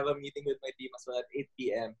webinar, I have a meeting with my team as well at 8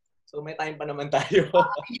 p.m. So, may time pa naman tayo.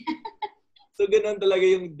 So, ganun talaga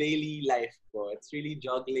yung daily life ko. It's really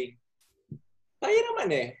juggling. Kaya naman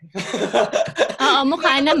eh. Oo,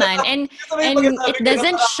 mukha naman. And it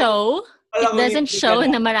doesn't show. It doesn't show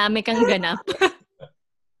na marami kang ganap.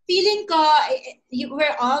 Feeling ko,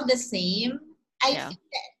 we're all the same. Yeah.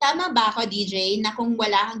 Tama ba ako, DJ, na kung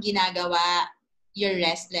wala kang ginagawa, you're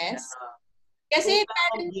restless? Kasi kung wala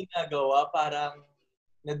akong ginagawa, parang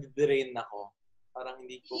nadidrain ako. Parang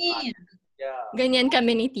hindi ko yeah. Ganyan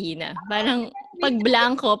kami ni Tina. Parang pag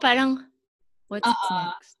blanco, parang what's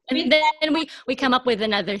next? And then we come up with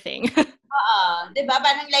another thing. Diba?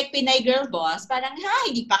 Parang like Pinay Girl Boss, parang,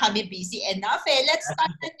 hindi pa kami busy enough eh. Let's start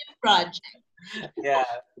a new project. Yeah,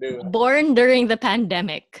 true. Born during the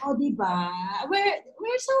pandemic. Oh, diba?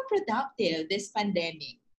 We're so productive this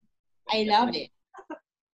pandemic. I love it.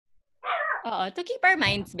 To keep our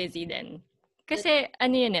minds busy then. Kasi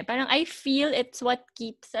ano yun eh, parang I feel it's what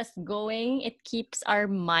keeps us going. It keeps our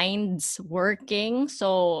minds working.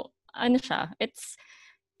 So, ano siya, it's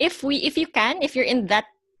if you're in that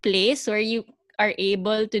place where you are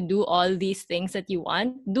able to do all these things that you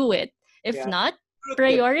want, do it. If not,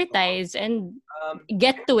 prioritize and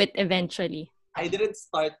get to it eventually. I didn't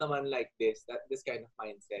start naman like this kind of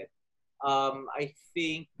mindset. I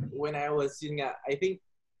think when I was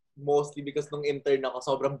mostly because nung intern ako,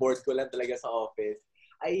 sobrang bored ko lang talaga sa office.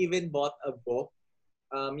 I even bought a book.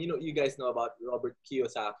 You guys know about Robert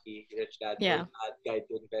Kiyosaki, Rich Dad, Poor Dad, Guide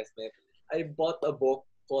to Investment. I bought a book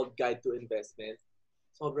called Guide to Investment.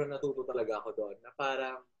 Sobrang natuto talaga ako doon. Na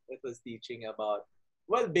parang it was teaching about,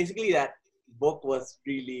 basically that book was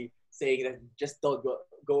really saying that just don't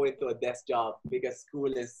go into a desk job because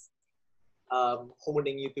school is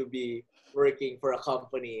honing you to be working for a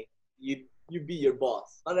company. You be your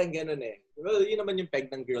boss. Parang ganun eh. Well, yun naman yung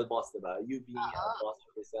peg ng girl boss, diba? You be a boss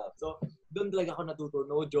of yourself. So, doon talaga ako natuto.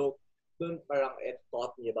 No joke. Doon parang it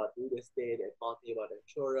taught me about real estate. It taught me about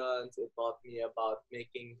insurance. It taught me about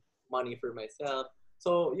making money for myself.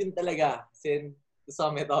 So, yun talaga. To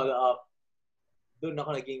sum it all up, doon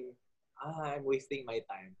ako naging, I'm wasting my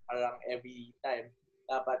time. Parang every time,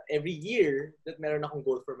 dapat every year that meron akong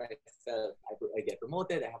goal for myself. I get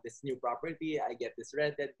promoted, I have this new property, I get this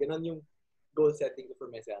rented. Ganon yung goal setting ko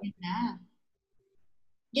for myself.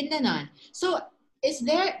 Ganda nun. So, is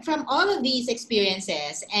there, from all of these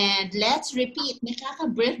experiences, and let's repeat,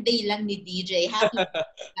 nakaka-birthday lang ni DJ. Happy birthday,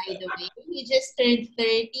 by the way. He just turned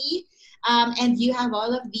 30. And you have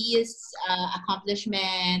all of these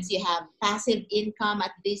accomplishments. You have passive income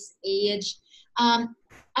at this age.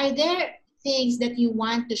 Are there things that you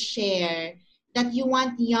want to share that you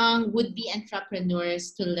want young would-be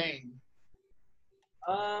entrepreneurs to learn?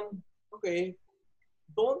 Okay.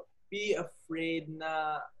 Don't be afraid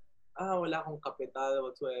na wala akong kapital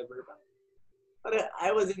whatsoever. But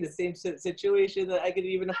I was in the same situation that I could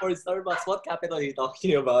even afford Starbucks. What capital are you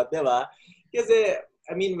talking about, diba? Kasi,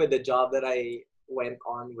 with the job that I went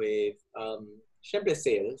on with, syempre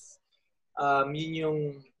sales, yun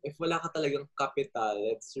yung, if wala ka talagang capital,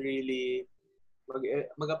 it's really,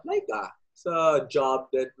 mag-apply ka sa job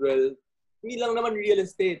that will, hindi lang naman real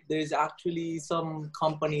estate. There's actually some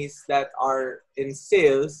companies that are in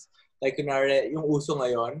sales, like kunwari, yung uso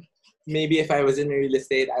ngayon. Maybe if I was in real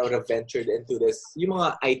estate, I would have ventured into this. Yung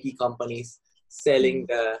mga IT companies selling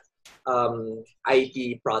the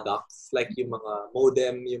IT products, like yung mga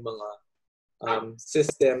modem, yung mga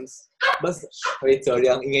systems. Wait, sorry,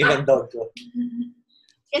 ang ingay ng dog ko.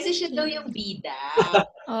 Kasi siya daw yung bida.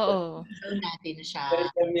 Oo. So natin siya.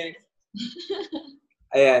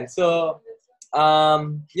 Ayan, so,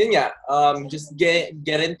 yun nga, just get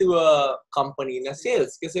into a company na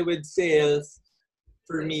sales. Kasi with sales,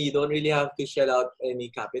 for me, you don't really have to shell out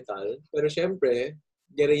any capital. Pero syempre,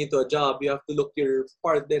 getting into a job, you have to look your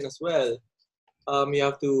part then as well. You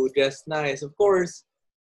have to dress nice. Of course,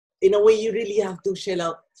 in a way, you really have to shell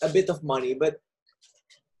out a bit of money. But,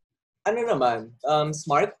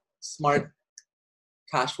 smart,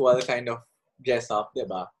 casual kind of dress up,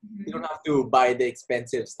 diba? Mm-hmm. You don't have to buy the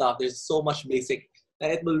expensive stuff. There's so much basic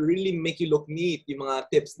that it will really make you look neat. Yung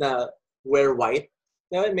mga tips na wear white.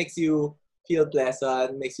 Diba? It makes you feel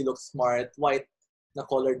pleasant, makes you look smart, white na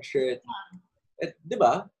colored shirt.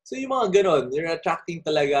 Diba? So yung mga ganon, you're attracting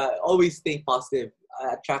talaga, always think positive,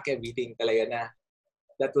 attract everything talaga na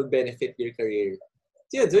that will benefit your career.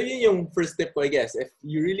 So yun yung first tip ko, I guess. If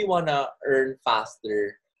you really wanna earn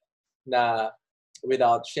faster, na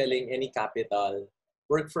without shelling any capital,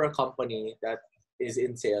 work for a company that is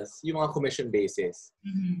in sales, yung mga commission basis.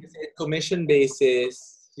 Kasi commission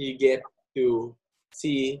basis, you get to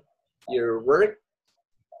see your work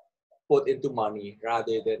put into money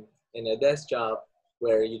rather than in a desk job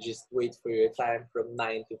where you just wait for your time from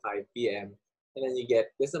 9 to 5 p.m. and then you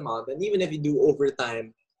get this amount. And even if you do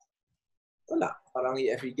overtime, wala. Parang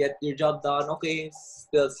if you get your job done, okay,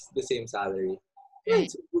 still the same salary.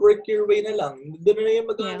 Right. So work your way na lang. Doon na yung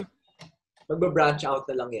magba-branch out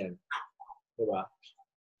na lang yan. Diba?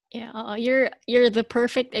 Yeah, you're the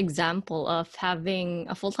perfect example of having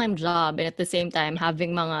a full-time job and at the same time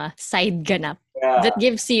having mga side ganap that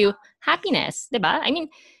gives you happiness, diba? I mean,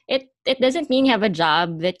 it doesn't mean you have a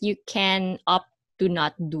job that you can opt to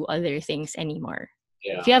not do other things anymore.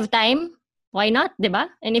 Yeah. If you have time, why not, diba?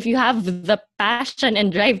 And if you have the passion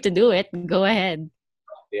and drive to do it, go ahead.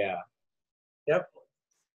 Yeah. Yep.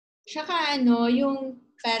 Tsaka yung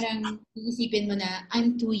parang iisipin mo na,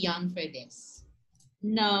 I'm too young for this.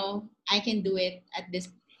 No, I can do it at this.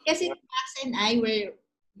 Kasi Max and I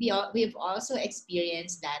we've also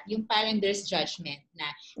experienced that. Yung parang there's judgment na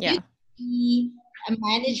you can be a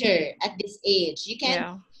manager at this age. You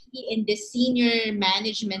can't be in the senior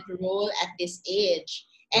management role at this age.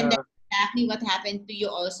 And that's exactly what happened to you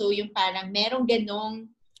also. Yung parang merong ganong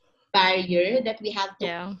barrier that we have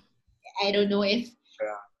to, I don't know if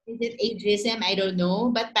is it ageism, I don't know.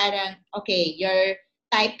 But parang, okay, you're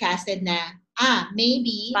typecasted na,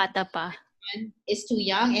 maybe Bata pa. is too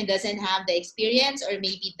young and doesn't have the experience or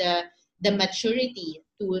maybe the maturity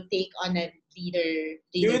to take on a leader.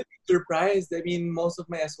 You would be surprised. I mean, most of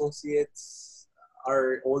my associates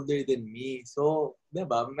are older than me. So,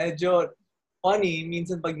 diba, medyo funny.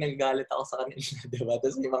 Minsan pag nagagalit ako sa kanila, diba?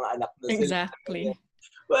 Tapos may mga anak na sila. Exactly.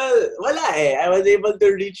 Well, wala eh. I was able to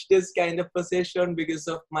reach this kind of position because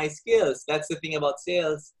of my skills. That's the thing about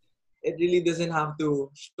sales. It really doesn't have to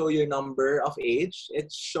show your number of age. It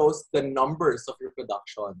shows the numbers of your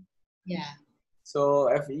production. Yeah. So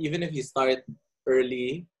even if you start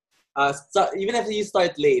early, even if you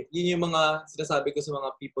start late, yun yung mga sinasabi ko sa mga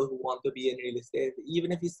people who want to be in real estate.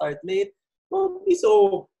 Even if you start late, don't be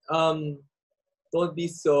so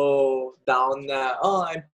down na,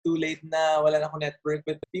 I'm too late na, wala na akong network.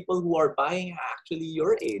 But people who are buying are actually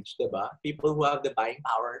your age, diba? People who have the buying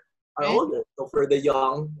power are older. So for the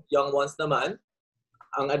young ones naman,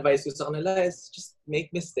 ang advice ko sa kanila is just make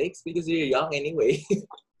mistakes because you're young anyway.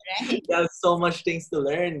 Right. You have so much things to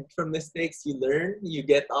learn. From mistakes, you learn, you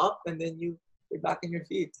get up, and then you're back on your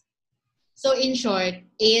feet. So in short,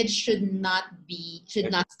 age should not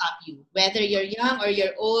stop you. Whether you're young or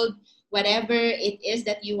you're old, whatever it is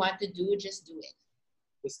that you want to do, just do it.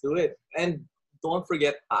 Just do it. And don't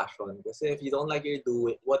forget passion. Because if you don't like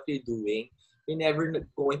what you're doing, you're never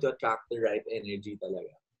going to attract the right energy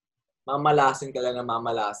talaga. Mamalasin ka lang na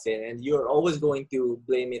mamalasin. And you're always going to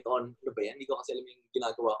blame it on, ano ba yan? Hindi ko kasi alam yung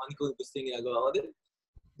ginagawa ko. Hindi ko gusto yung ginagawa ko. Then,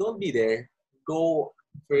 don't be there. Go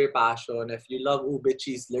for your passion. If you love ube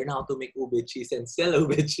cheese, learn how to make ube cheese and sell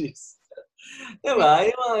ube cheese. Diba?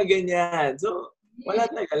 Yung mga ganyan. So, wala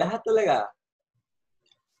talaga. Lahat talaga.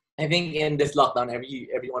 I think in this lockdown,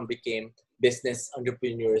 everyone became business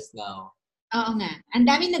entrepreneurs now. Oo nga. Ang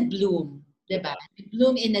dami nag-bloom. Diba?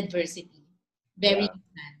 Bloom in adversity. Very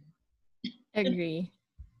human. Agree.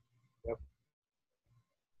 Yep.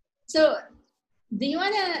 So, do you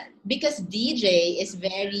wanna, because DJ is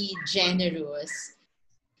very generous,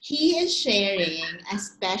 he is sharing a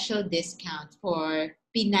special discount for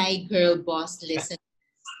Pinay Girl Boss listeners.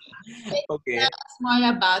 Okay. Tell us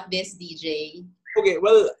more about this, DJ. Okay,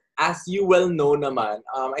 well, as you well know naman,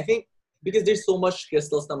 I think because there's so much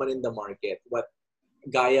crystals naman in the market, what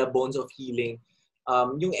Gaia Bones of Healing,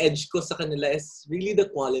 yung edge ko sa kanila is really the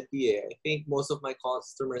quality eh. I think most of my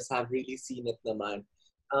customers have really seen it naman.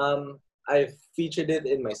 I've featured it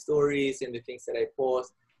in my stories and the things that I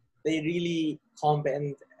post. They really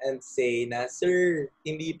comment and say na, sir,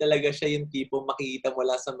 hindi talaga siya yung tipo makikita mo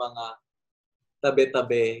lang sa mga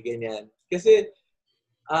tabi-tabi, ganyan. Kasi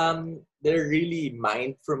they're really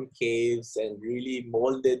mined from caves and really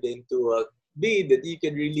molded into a bead that you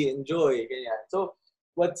can really enjoy, ganyan. So,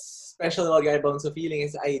 what's special about Gaia Bones of Healing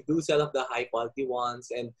is I do sell of the high quality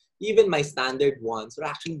ones, and even my standard ones are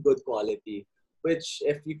actually good quality. Which,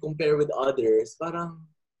 if you compare with others, parang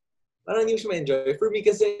hindi mo siya ma-enjoy. For me,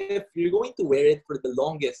 kasi if you're going to wear it for the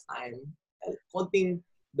longest time, konting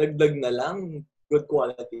dagdag na lang, good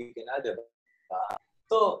quality ka na, diba?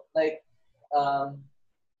 So, like,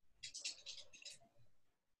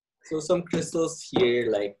 so some crystals here,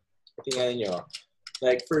 like, tingnan nyo.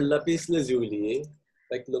 Like, for lapis lazuli,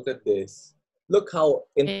 like, look at this. look how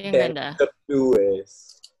Yung intense ganda. the blue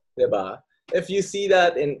is. Diba? If you see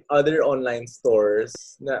that in other online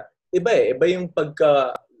stores, na iba yung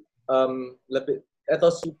pagka lapit. Ito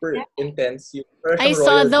super intense. Yung parang I siyang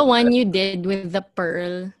saw royal. the one you did with the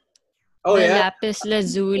pearl. Oh The yeah. lapis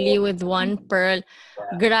lazuli with one pearl.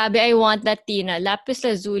 Grabe, I want that, Tina. Lapis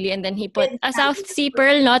lazuli and then he put a South Sea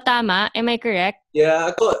pearl, no? Tama? Am I correct?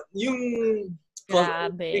 Yeah, ako, yung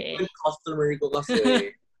Grabe. frequent customer ko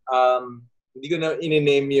kasi, hindi ko na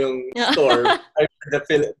in-name yung store.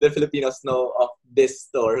 The Filipinos know of this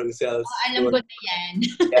store who sells Alam ko na yan.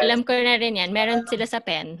 Yes. Alam ko na rin yan. Meron sila sa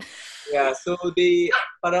pen. Yeah, so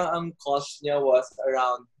parang ang cost niya was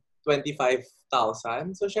around 25,000.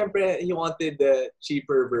 So, syempre, he wanted the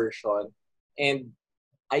cheaper version. And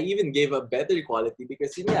I even gave a better quality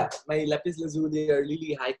because, my lapis lazuli are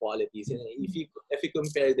really high qualities. And if you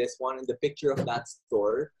compare this one and the picture of that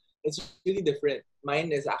store, it's really different.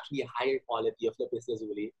 Mine is actually a higher quality of lapis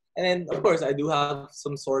lazuli. And then, of course, I do have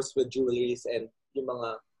some source with jewelries and yung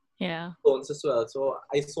mga stones as well. So,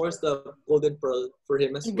 I sourced the golden pearl for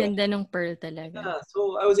him as well. Ganda ng pearl talaga. Yeah,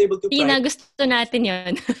 so I was able to Tina, gusto natin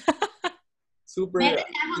yun. Super. Meron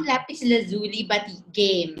na akong lapis lazuli but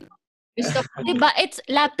game. Gusto ko. Diba? It's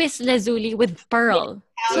lapis lazuli with pearl.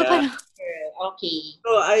 So, parang... Okay.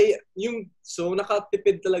 So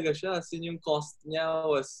nakatipid talaga siya. Sin yung cost niya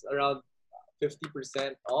was around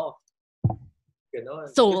 50% off.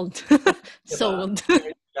 Ganon. Sold. Sold.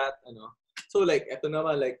 So like, eto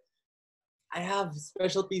naman, like, I have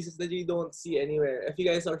special pieces that you don't see anywhere. If you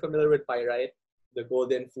guys are familiar with pyrite, the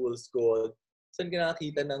golden fool's gold, saan ka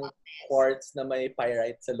nakakita ng quartz na may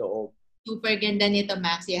pyrite sa loob? Super ganda nito,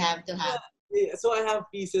 Max. You have to have. Yeah, so I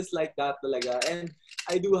have pieces like that talaga. And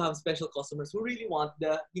I do have special customers who really want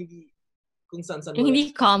the hindi kung saan-saan.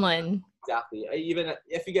 Hindi common. Exactly.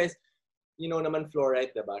 If you guys, naman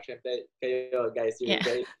fluorite, diba? Siyempre, kayo guys, you're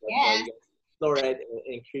very fluorite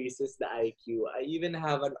increases the IQ. I even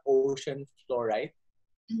have an ocean fluorite.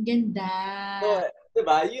 Ang ganda. So,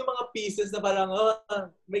 diba? Yung mga pieces na parang,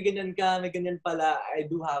 may ganyan ka, may ganyan pala, I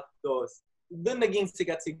do have those. Doon naging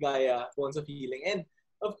sikat si Gaia, Bones of Healing. And,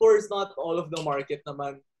 of course, not all of the market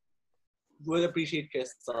naman would appreciate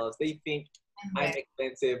crystals. They think I'm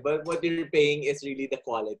expensive, but what you're paying is really the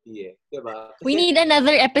quality, diba? We need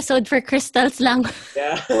another episode for crystals lang.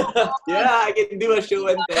 Yeah. Yeah, I can do a show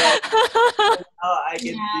and tell.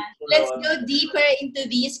 Let's go deeper into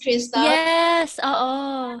these crystals. Yes,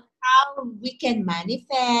 oo. How we can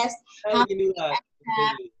manifest. How we can do that.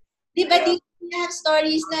 Diba, you have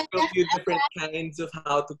stories na a few different kinds of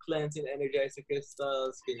how to cleanse and energize the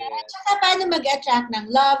crystals. Tsaka paano mag-attract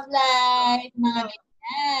ng love life, mga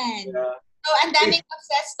ganyan. Yeah. So, ang daming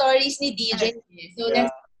success stories ni DJ. So, let's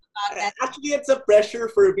talk about that. Actually, it's a pressure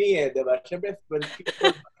for me, diba? Siyempre, when people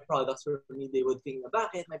buy products for me, they would think,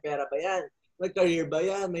 bakit? May pera ba yan? May career ba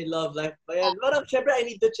yan? May love life ba yan? Parang, siyempre, I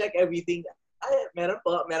need to check everything. Ay, meron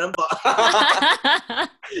po.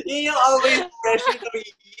 Yun yung always pressure to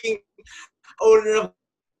being owner of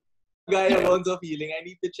Gaia Bones of Healing. I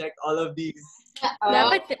need to check all of these.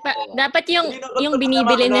 Dapat yung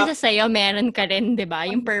binibili nila sa'yo, meron ka rin, di ba?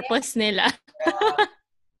 Yung purpose nila. I'm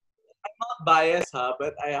not biased,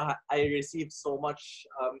 but I received so much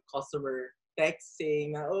customer text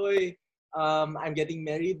saying, oy, I'm getting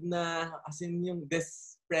married na. As in, yung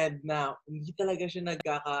this friend na, hindi talaga siya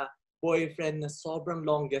nagkaka-boyfriend na sobrang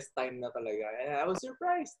longest time na talaga. And I was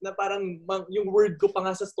surprised na parang yung word ko pa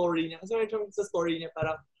nga sa story niya. Kasi sa story niya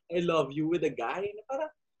parang, I love you with a guy. Na parang,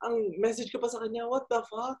 ang message ko pa sa kanya, what the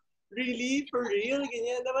fuck? Really? For real?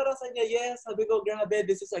 Ganyan. Na parang sa kanya, yes. Sabi ko, grabe,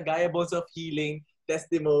 this is a Gaia Bones of Healing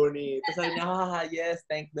testimony. Tapos sabi niya, yes,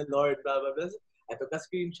 thank the Lord, blah, blah, blah. I took a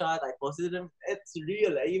screenshot. I posted it. It's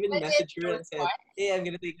real. I even messaged her and said, hey, I'm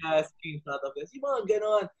gonna take a screenshot of this. Yung mga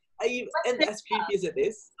ganon. And as creepy as it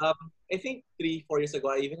is, I think 3-4 years ago,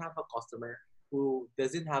 I even have a customer who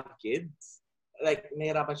doesn't have kids. Like,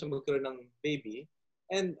 nahirapan siya magkaroon ng baby.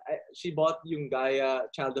 And she bought yung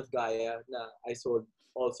Gaia, Child of Gaia, na I sold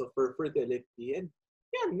also for fertility. And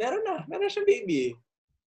yan, meron siyang baby.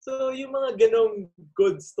 So, yung mga ganong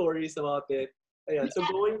good stories about it. Ayun, so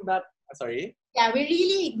going back, sorry? Yeah, we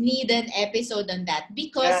really need an episode on that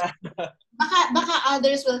because baka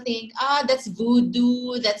others will think, that's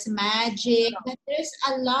voodoo, that's magic. But there's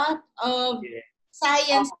a lot of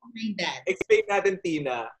science behind that. Explain natin,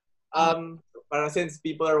 Tina. Para since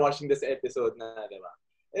people are watching this episode na, diba?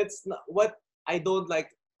 It's not, what I don't like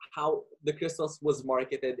how the crystals was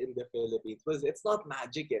marketed in the Philippines was it's not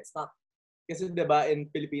magic. It's not, kasi diba in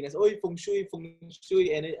Pilipinas, feng shui,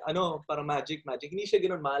 and parang magic. Hindi siya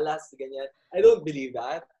ganun malas, ganyan. I don't believe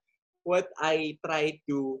that. What I try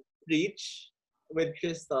to preach with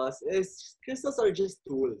crystals is crystals are just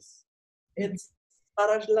tools. It's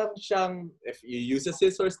para lang siyang, if you use a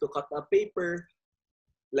scissors to cut a paper,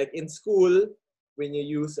 like in school, when you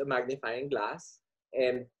use a magnifying glass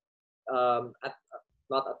and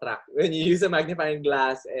not attract, when you use a magnifying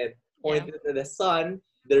glass and point it to the sun,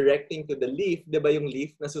 directing to the leaf, di ba yung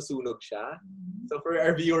leaf nasusunog siya? So for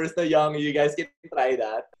our viewers na young, you guys can try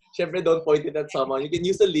that. Syempre, don't point it at someone. You can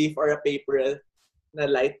use a leaf or a paper, na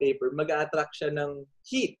light paper. Mag-a-attract siya ng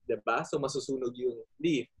heat, di ba? So masusunog yung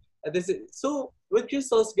leaf. And so with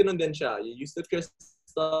crystals, ganun din siya. You use the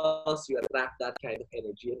crystals, you attract that kind of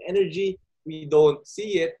energy. And energy, we don't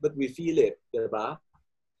see it, but we feel it, di ba?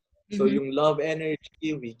 So yung love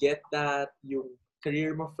energy, we get that. Yung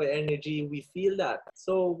career mo for energy, we feel that.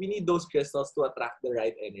 So we need those crystals to attract the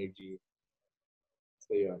right energy.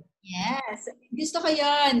 So yun. Yes. Gusto ko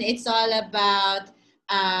yun. It's all about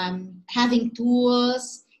having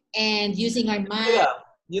tools and using our mind. Yeah,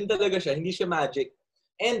 yun talaga siya. Hindi siya magic.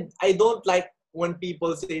 And I don't like when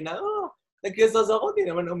people say na, oh, nag-crystals ako, di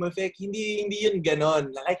naman umeffect. Hindi yun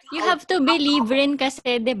ganon. Like, You have to believe rin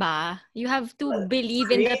kasi, di ba? You have to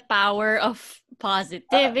believe in the power of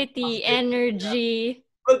positivity, energy.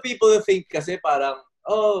 Well, people think kasi parang,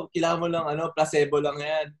 oh, kailangan mo lang, placebo lang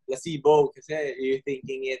yan. Placebo, kasi you're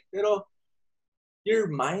thinking it. Pero,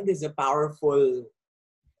 your mind is a powerful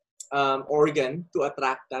organ to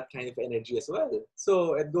attract that kind of energy as well.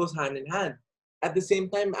 So, it goes hand in hand. At the same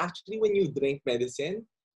time, actually, when you drink medicine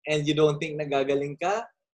and you don't think nagagaling ka,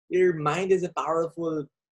 your mind is a powerful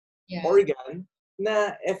organ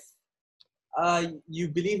na if you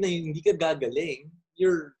believe na hindi ka gagaling,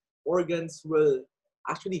 your organs will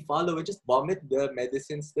actually follow and just vomit the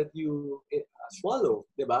medicines that you swallow,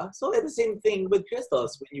 diba? So it's the same thing with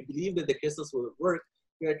crystals. When you believe that the crystals will work,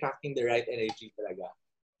 you're attracting the right energy talaga.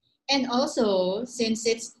 And also, since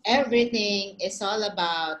everything is all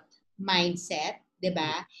about mindset,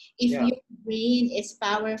 diba? If your brain is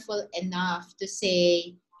powerful enough to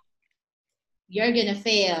say, you're gonna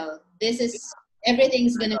fail,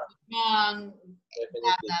 everything's gonna be wrong,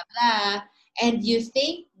 blah, blah, blah, and you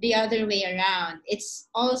think the other way around, it's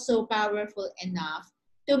also powerful enough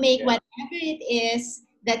to make whatever it is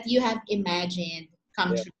that you have imagined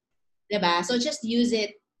come true. Diba? So just use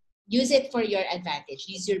it for your advantage.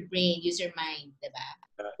 Use your brain, use your mind, diba?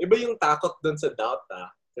 Iba yung takot dun sa doubt,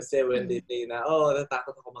 Kasi when they say na, oh,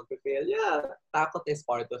 natakot ako mag-fail, takot is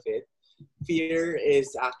part of it. Fear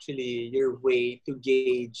is actually your way to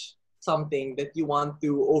gauge something that you want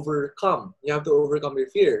to overcome. You have to overcome your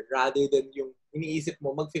fear rather than yung iniisip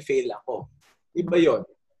mo, mag-fail ako. Iba yun.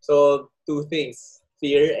 So, two things.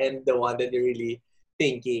 Fear and the one that you're really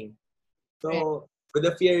thinking. So, with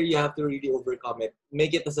the fear, you have to really overcome it.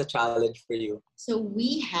 Make it as a challenge for you. So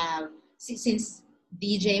we have, since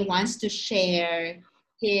DJ wants to share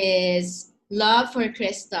his love for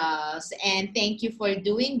crystals, and thank you for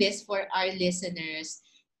doing this for our listeners.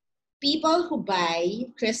 People who buy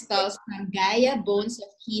crystals from Gaia Bones of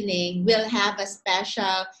Healing will have a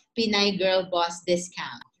special Pinay Girl Boss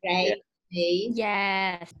discount, right?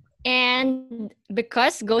 Yes. And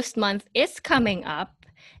because Ghost Month is coming up,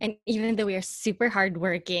 and even though we are super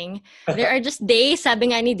hardworking, there are just days, sabi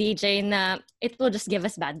nga ni DJ, na it will just give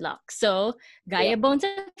us bad luck. So, Gaia Bones of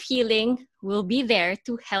Healing will be there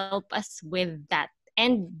to help us with that.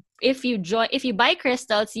 And if you buy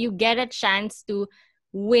crystals, you get a chance to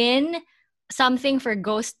win something for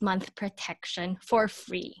Ghost Month protection for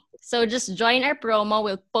free. So just join our promo.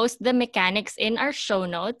 We'll post the mechanics in our show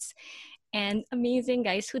notes. And amazing,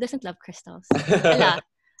 guys. Who doesn't love crystals? Wala.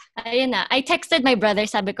 Ayun na. I texted my brother,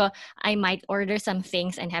 sabi ko, I might order some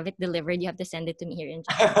things and have it delivered. You have to send it to me here in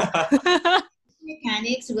Japan.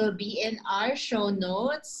 Mechanics will be in our show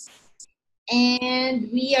notes.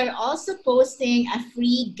 And we are also posting a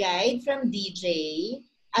free guide from DJ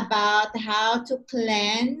about how to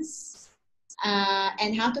cleanse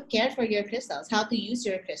and how to care for your crystals, how to use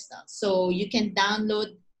your crystals. So you can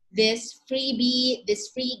download this freebie, this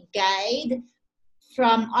free guide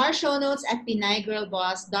from our show notes at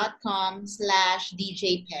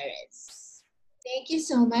pinaygirlboss.com/DJ Perez. Thank you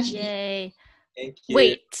so much. Yay. Thank you.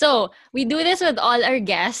 Wait, so we do this with all our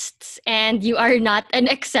guests and you are not an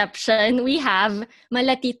exception. We have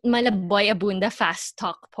Malaboy Abunda fast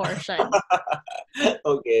talk portion.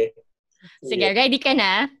 Okay. Sige, ready ka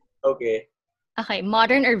na? Okay. Okay,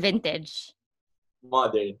 modern or vintage?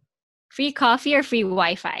 Modern. Free coffee or free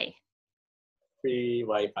Wi-Fi? Free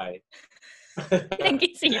Wi-Fi.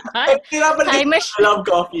 Nag-isipan. Time machine. I love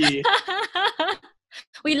coffee.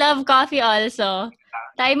 We love coffee also.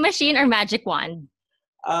 Time machine or magic wand?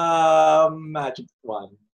 Magic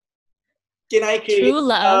wand. Can I create True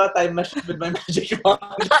love. a time machine with my magic wand?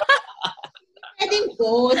 Pwedeng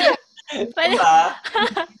both. Pwede- Diba?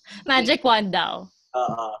 Magic wand daw.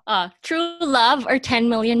 True love or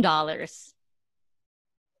 $10 million? True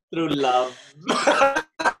love.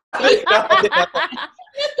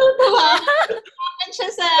 Natutuwa. Bakit siya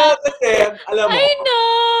sa... Kasi, alam mo, I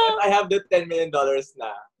know! if I have the $10 million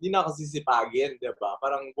na, hindi na ako sisipagin, di ba?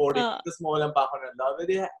 Parang boring. Tapos mawalan pa ako ng love.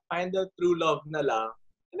 Hindi, find the true love na lang.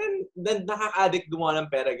 And then nakaka-addict gumawa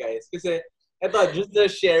ng pera, guys. Kasi, eto, just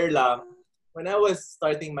to share lang, when I was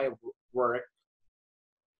starting my work,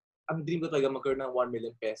 ang dream ko talaga magkaroon ng 1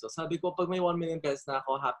 million pesos. Sabi ko, pag may 1 million pesos na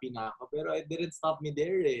ako, happy na ako. Pero it didn't stop me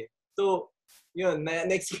there eh. So, yun,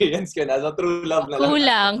 na-experience ko na. So, true love na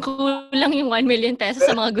lang. Kulang yung 1 million pesos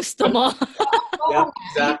sa mga gusto mo. Yeah,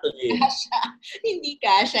 exactly. Hindi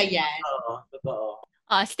kasha yan. Oo, totoo.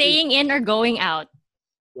 Staying in or going out?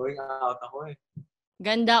 Going out ako eh.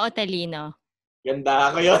 Ganda o talino? Ganda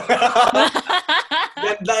ako yun.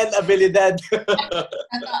 Ganda and abilidad.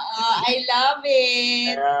 I love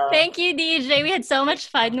it. Thank you, DJ. We had so much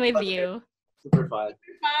fun with you. Super fun.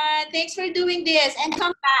 Thanks for doing this. And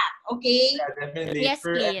come back, okay? Yeah, definitely. Yes,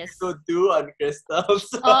 for please. episode 2 on crystals.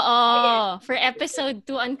 Oo. For episode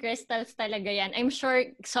 2 on crystals talaga yan. I'm sure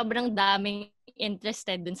sobrang daming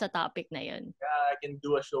interested dun sa topic na yun. Yeah, I can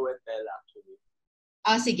do a show and tell actually.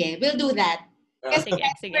 Sige. We'll do that. Kasi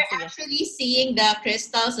Sige. we're actually seeing the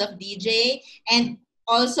crystals of DJ and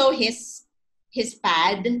also his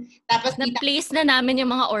pad. Tapos Na-place na namin yung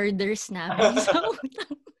mga orders namin. So,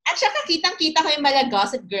 at saka kitang-kita ko yung mala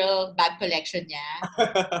Gossip Girl bag collection niya.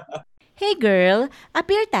 Hey girl,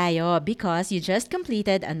 appear tayo because you just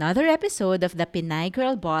completed another episode of the Pinay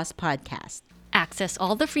Girl Boss podcast. access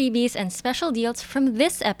all the freebies and special deals from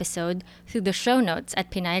this episode through the show notes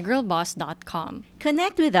at PinayGirlBoss.com.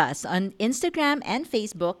 Connect with us on Instagram and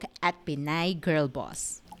Facebook at Pinay Girl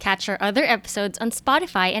Boss. Catch our other episodes on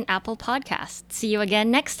Spotify and Apple Podcasts. See you again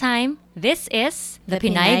next time. This is the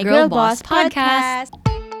Pinay Girl Boss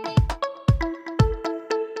Podcast.